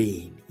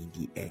reign in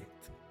the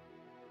earth.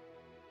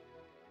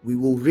 We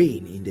will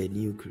reign in the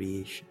new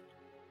creation.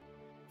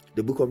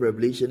 The book of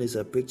Revelation is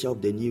a picture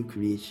of the new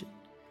creation.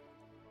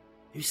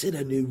 He said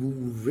that they will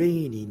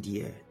reign in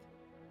the earth.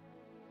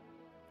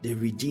 The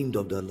redeemed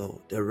of the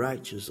Lord, the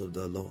righteous of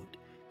the Lord,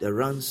 the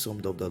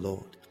ransomed of the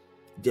Lord,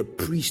 the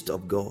priest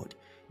of God.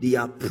 They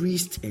are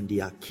priests and they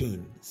are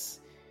kings.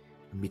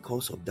 And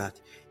because of that,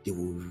 they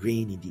will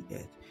reign in the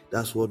earth.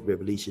 That's what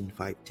Revelation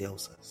 5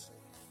 tells us.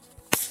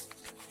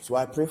 So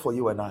I pray for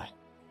you and I,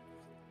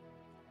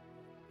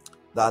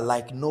 that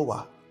like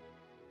Noah,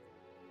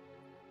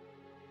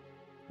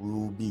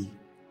 we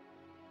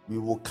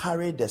will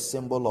carry the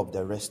symbol of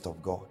the rest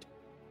of God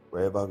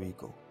wherever we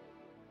go.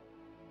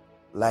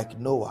 Like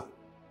Noah,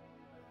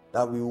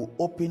 that we will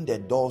open the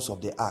doors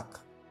of the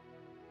ark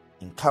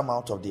and come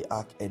out of the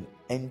ark and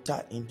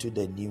enter into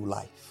the new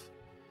life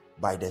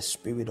by the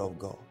Spirit of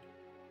God.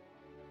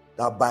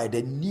 That by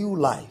the new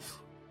life,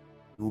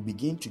 we will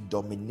begin to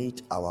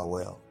dominate our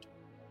world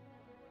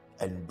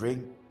and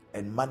bring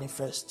and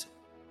manifest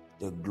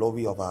the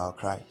glory of our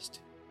Christ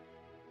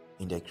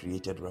in the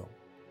created realm.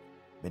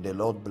 May the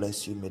Lord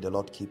bless you. May the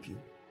Lord keep you.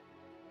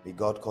 May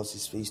God cause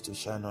his face to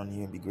shine on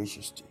you and be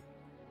gracious to you.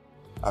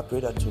 I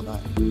pray that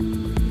tonight.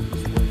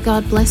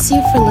 God bless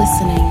you for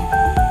listening.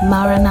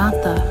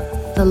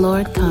 Maranatha, the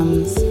Lord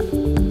comes.